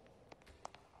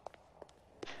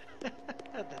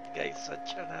 That guy's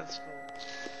such an asshole.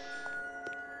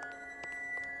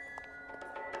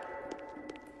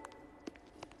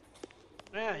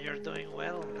 Yeah, you're doing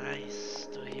well. Nice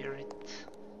to hear it.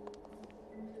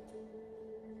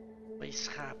 Always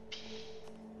happy.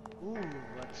 Ooh,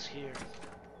 what's here?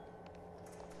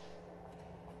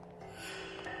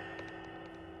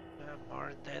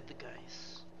 More dead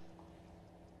guys.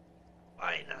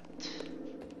 Why not?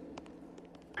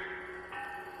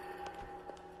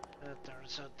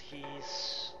 Turns out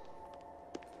he's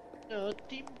not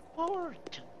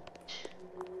important.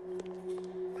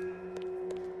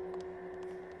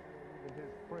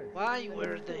 Why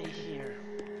were they here?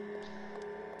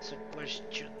 It's a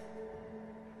question.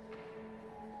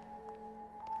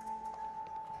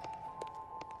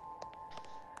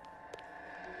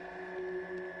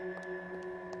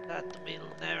 That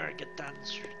will never get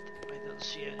answered. I don't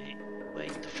see any way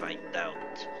to find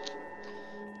out.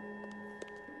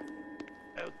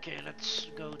 Okay, let's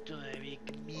go to a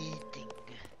big meeting.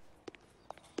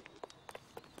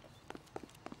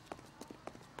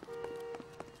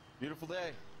 Beautiful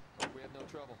day. Hope we have no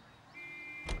trouble.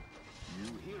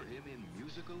 You hear him in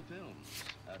musical films,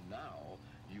 and now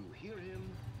you hear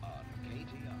him on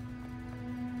KTR.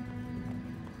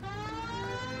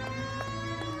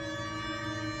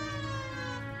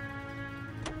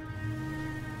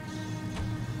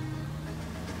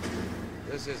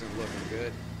 This isn't looking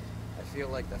good. I feel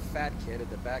like the fat kid at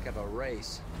the back of a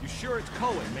race. You sure it's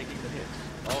Cohen making the hits?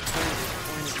 All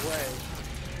fingers pointed way.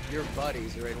 Your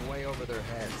buddies are in way over their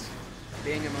heads.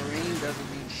 Being a Marine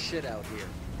doesn't mean shit out here.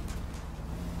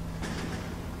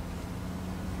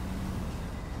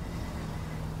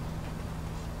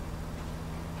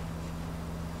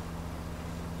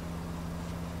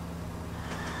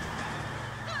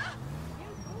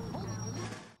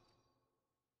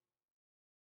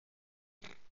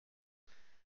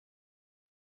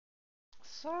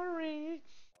 Sorry.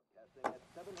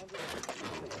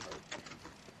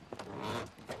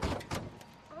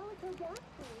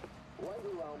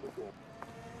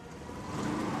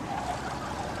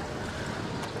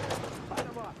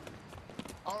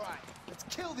 All right, let's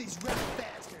kill these red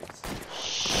bastards.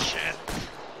 Shit.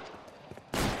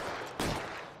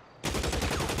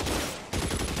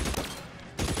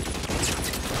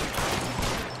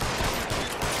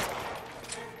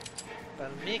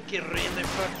 But Mickey really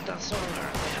fucked us over,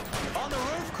 man. On the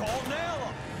roof, Cole, nail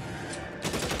him!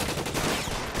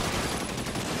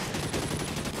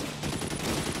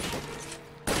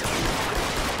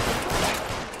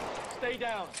 Stay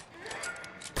down.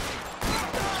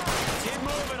 Keep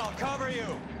moving, I'll cover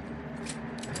you.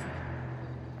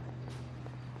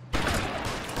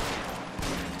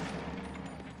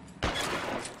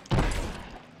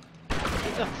 I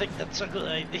don't think that's a good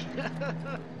idea.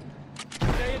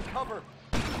 Stay in cover.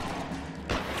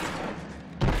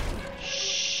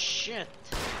 Shit.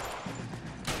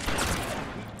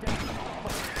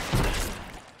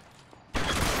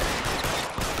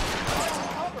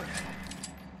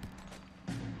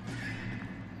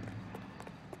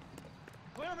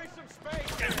 Clear me some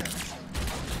space here.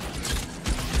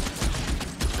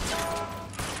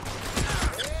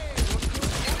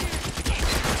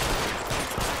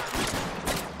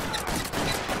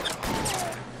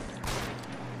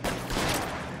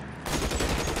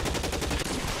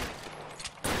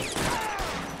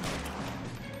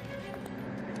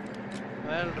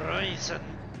 Well, Royson.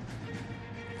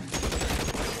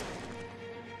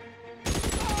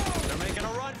 They're making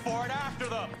a run for it after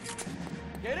them.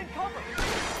 Get in cover.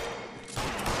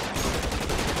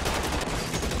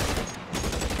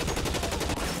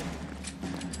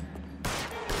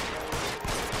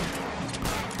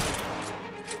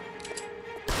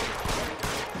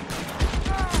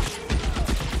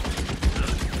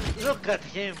 Look at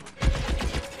him.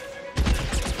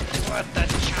 What a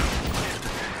chump.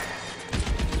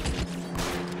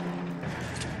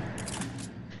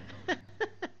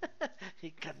 He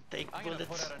can take I'm gonna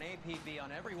bullets. put out an APB on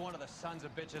every one of the sons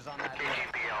of bitches on that list.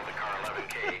 KGPL to Car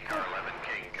 11K. Car 11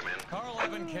 King, come in. Car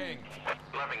 11 King.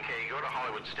 11K, go to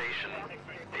Hollywood Station.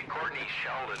 Hey, Courtney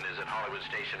Sheldon is at Hollywood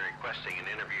Station requesting an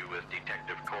interview with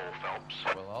Detective Cole Phelps.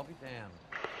 Well, I'll be damned.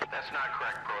 That's not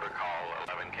correct protocol,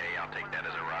 11K. I'll take that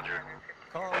as a roger.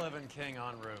 Car 11 King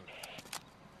en route.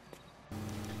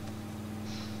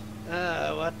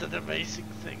 What an amazing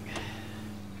thing.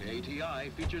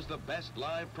 KTI features the best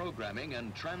live programming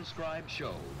and transcribed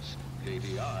shows.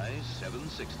 KTI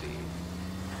 760.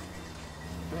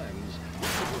 Friends,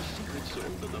 what's the secret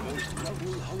soap that the most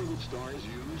lovely Hollywood stars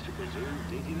use to preserve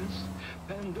daintiness?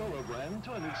 Pandora brand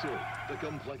toilet soap, the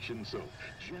complexion soap.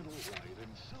 Gentle, light,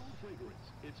 and so fragrant.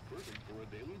 It's perfect for a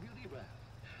daily beauty bath.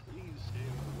 Leaves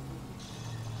skin.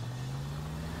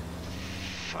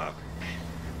 Fuck.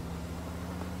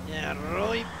 Yeah,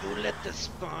 Roy Bullet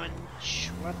Sponge.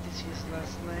 What is his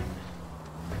last name?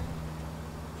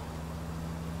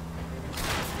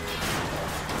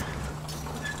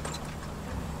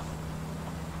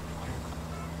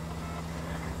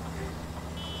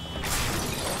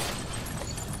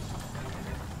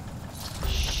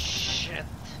 Shit.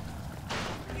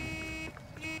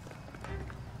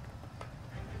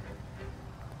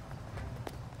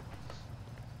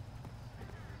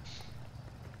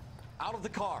 Out of the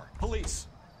car. Police.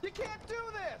 You can't do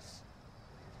this!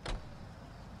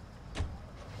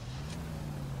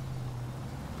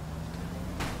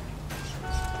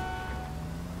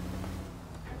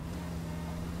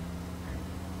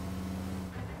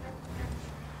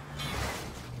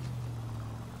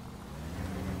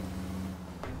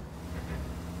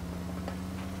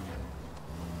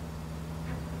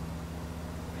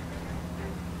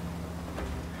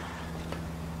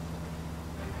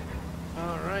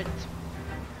 All right.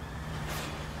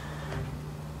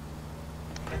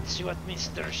 Let's see what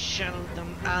Mr.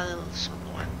 Sheldon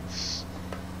Adelson wants.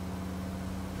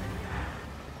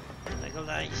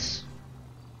 Legalize.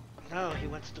 No, he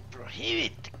wants to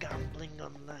prohibit gambling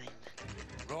online.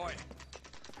 Roy,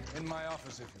 in my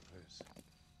office, if you please.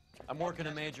 I'm working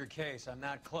a major case. I'm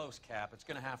not close, Cap. It's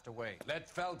gonna have to wait. Let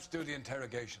Phelps do the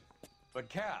interrogation. But,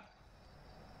 Cap.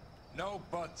 No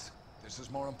buts. This is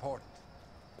more important.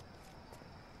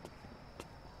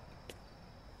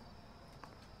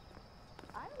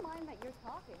 I don't mind that you're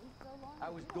talking so long. I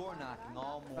was door knocking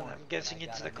all Well, morning. I'm guessing but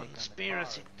I it's gotta the make on the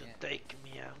conspiracy car to again. take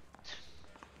me out.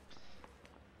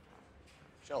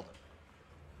 Sheldon.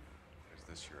 Is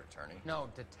this your attorney? No,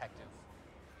 detective.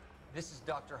 This is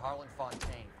Dr. Harlan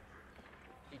Fontaine.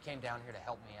 He came down here to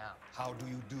help me out. How do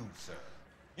you do, sir?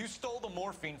 You stole the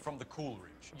morphine from the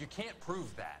Coolidge. You can't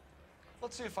prove that.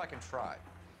 Let's see if I can try.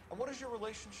 And what is your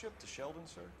relationship to Sheldon,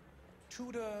 sir?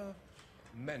 Tutor,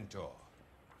 mentor.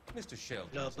 Mr.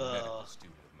 Sheldon is a Lover. medical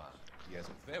student of mine. He has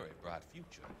a very bright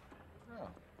future. Oh,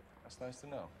 that's nice to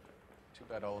know. Too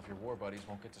bad all of your war buddies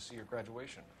won't get to see your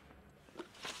graduation.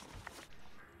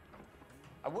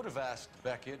 I would have asked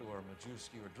Beckett or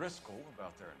Majewski or Driscoll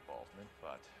about their involvement,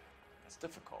 but that's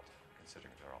difficult,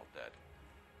 considering they're all dead.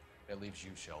 That leaves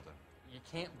you, Sheldon. You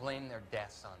can't blame their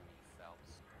deaths on me,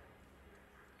 Phelps.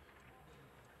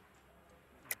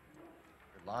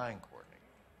 You're lying, Courtney.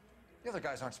 The other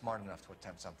guys aren't smart enough to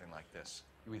attempt something like this.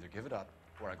 You either give it up,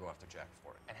 or I go after Jack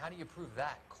for it. And how do you prove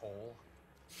that, Cole?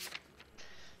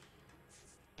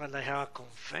 Well, I have a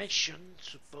confession,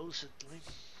 supposedly.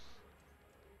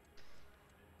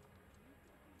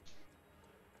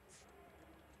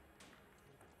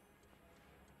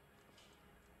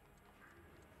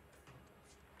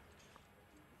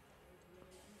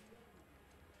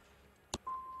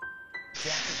 Jack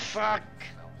is a Fuck.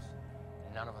 Phelps,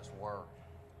 and none of us were.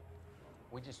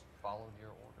 We just followed your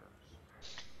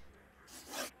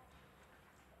orders.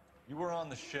 You were on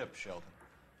the ship, Sheldon.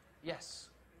 Yes,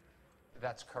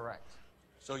 that's correct.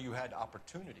 So you had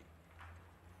opportunity.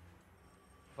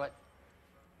 But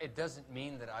it doesn't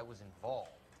mean that I was involved.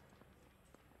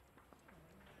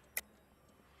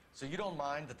 So you don't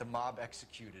mind that the mob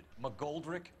executed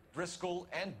McGoldrick, Driscoll,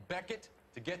 and Beckett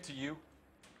to get to you?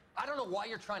 I don't know why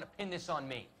you're trying to pin this on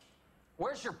me.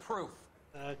 Where's your proof?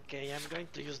 Okay, I'm going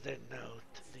to use the note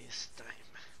this time.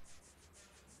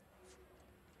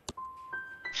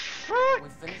 We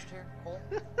finished here, Cole?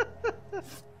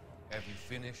 Have you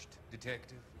finished,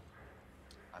 detective?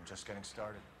 I'm just getting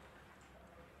started.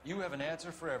 You have an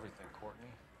answer for everything, Courtney.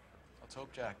 Let's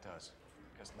hope Jack does,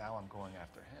 because now I'm going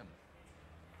after him.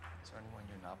 Is there anyone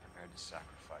you're not prepared to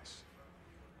sacrifice?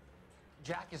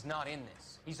 Jack is not in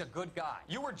this. He's a good guy.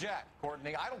 You or Jack,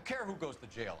 Courtney. I don't care who goes to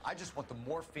jail. I just want the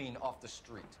morphine off the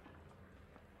street.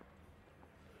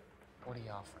 What are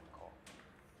you offering, Cole?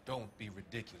 Don't be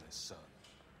ridiculous, son.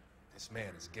 This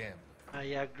man is gambling. I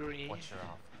agree. What's your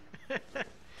offer?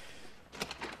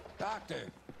 Doctor,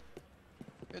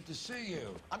 good to see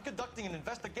you. I'm conducting an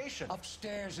investigation.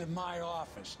 Upstairs in my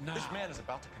office now. This man is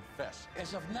about to confess.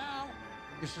 As of now,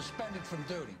 you're suspended from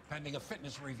duty, pending a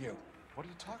fitness review. What are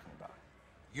you talking about?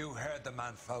 You heard the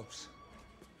man, folks.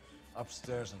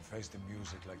 Upstairs and face the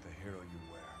music like the hero you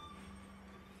were.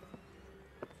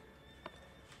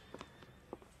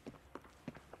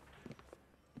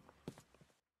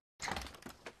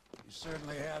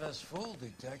 us fool,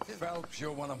 Detective. Phelps,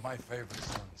 you're one of my favorite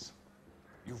sons.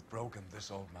 You've broken this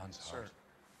old man's heart. Sir,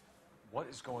 what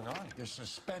is going on here? You're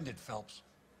suspended, Phelps.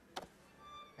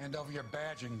 Hand over your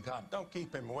badge and gun. Don't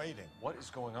keep him waiting. What is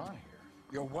going on here?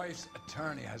 Your wife's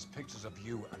attorney has pictures of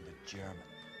you and the German.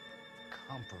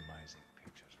 Compromising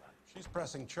pictures, lad. She's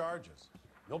pressing charges.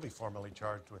 You'll be formally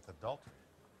charged with adultery.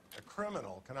 A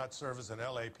criminal cannot serve as an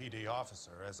LAPD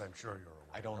officer, as I'm sure you're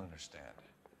aware. I don't understand.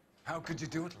 How could you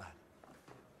do it, lad?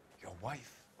 Your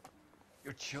wife,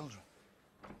 your children,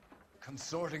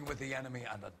 consorting with the enemy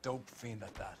and a dope fiend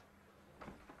at that.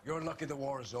 You're lucky the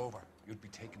war is over. You'd be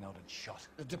taken out and shot.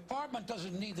 The department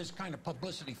doesn't need this kind of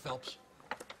publicity, Phelps.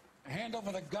 Hand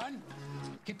over the gun,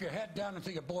 keep your head down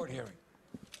until your board hearing.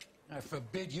 I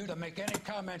forbid you to make any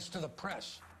comments to the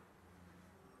press.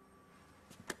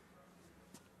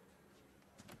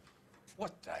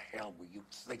 What the hell were you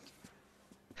thinking?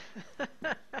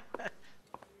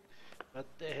 What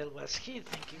the hell was he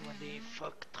thinking when he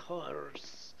fucked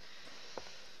horse?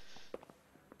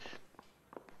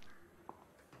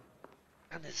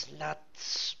 And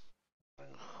sluts.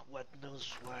 What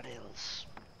knows what else?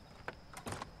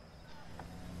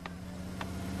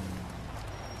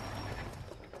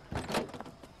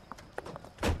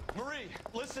 Marie,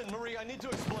 listen, Marie, I need to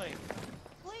explain.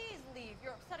 Please leave.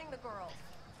 You're upsetting the girls.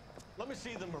 Let me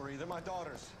see them, Marie. They're my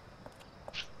daughters.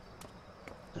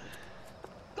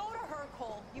 Go to her,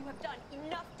 Cole. You have done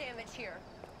enough damage here.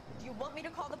 Do you want me to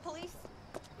call the police?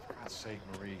 For God's sake,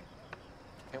 Marie.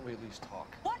 Can't we at least talk?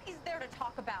 What is there to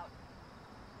talk about?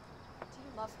 Do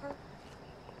you love her?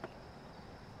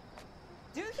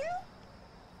 Do you?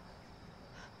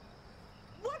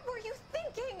 What were you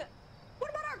thinking? What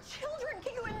about our children?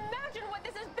 Can you imagine what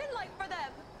this has been like for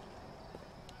them?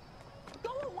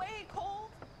 Go away, Cole.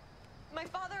 My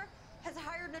father has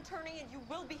hired an attorney and you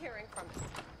will be hearing from him.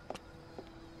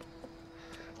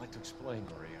 I'd like to explain,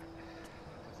 Marie.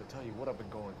 I have to tell you what I've been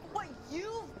going through. What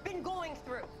you've been going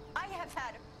through. I have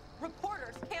had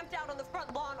reporters camped out on the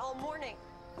front lawn all morning.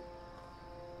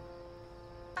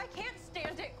 I can't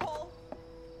stand it, Cole.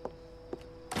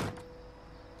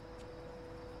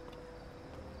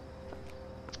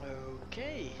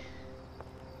 Okay.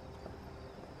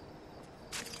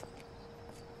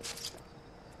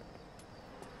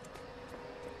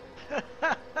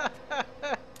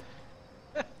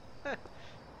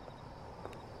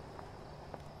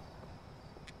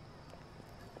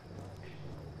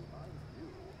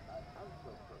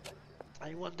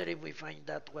 I wonder if we find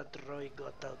out what Roy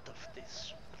got out of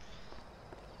this.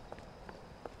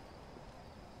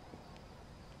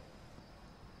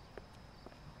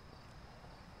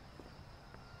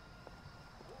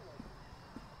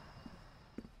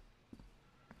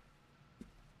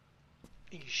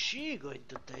 Is she going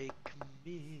to take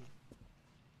me?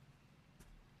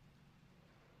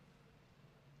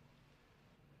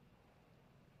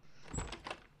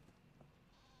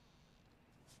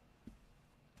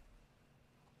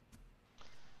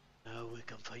 Now we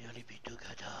can finally be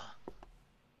together.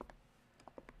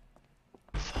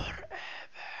 Forever.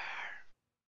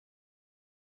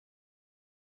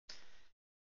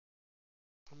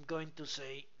 I'm going to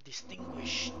say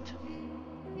distinguished.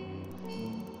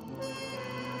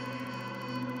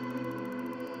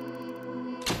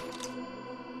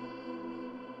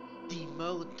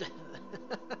 Demote.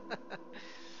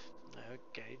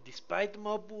 Okay, despite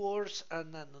mob wars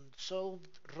and an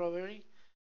unsolved robbery,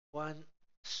 one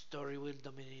story will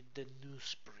dominate the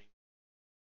newsprint.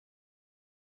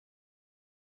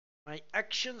 My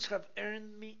actions have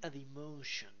earned me a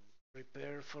demotion.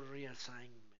 Prepare for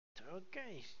reassignment.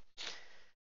 Okay.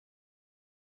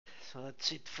 So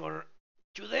that's it for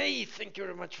today. Thank you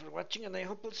very much for watching, and I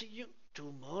hope I'll see you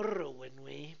tomorrow when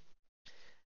we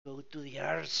go to the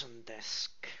arson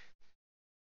desk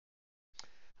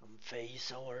and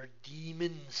face our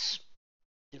demons.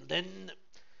 Till then,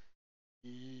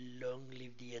 long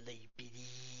live the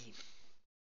LAPD.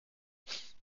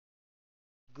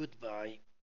 Goodbye.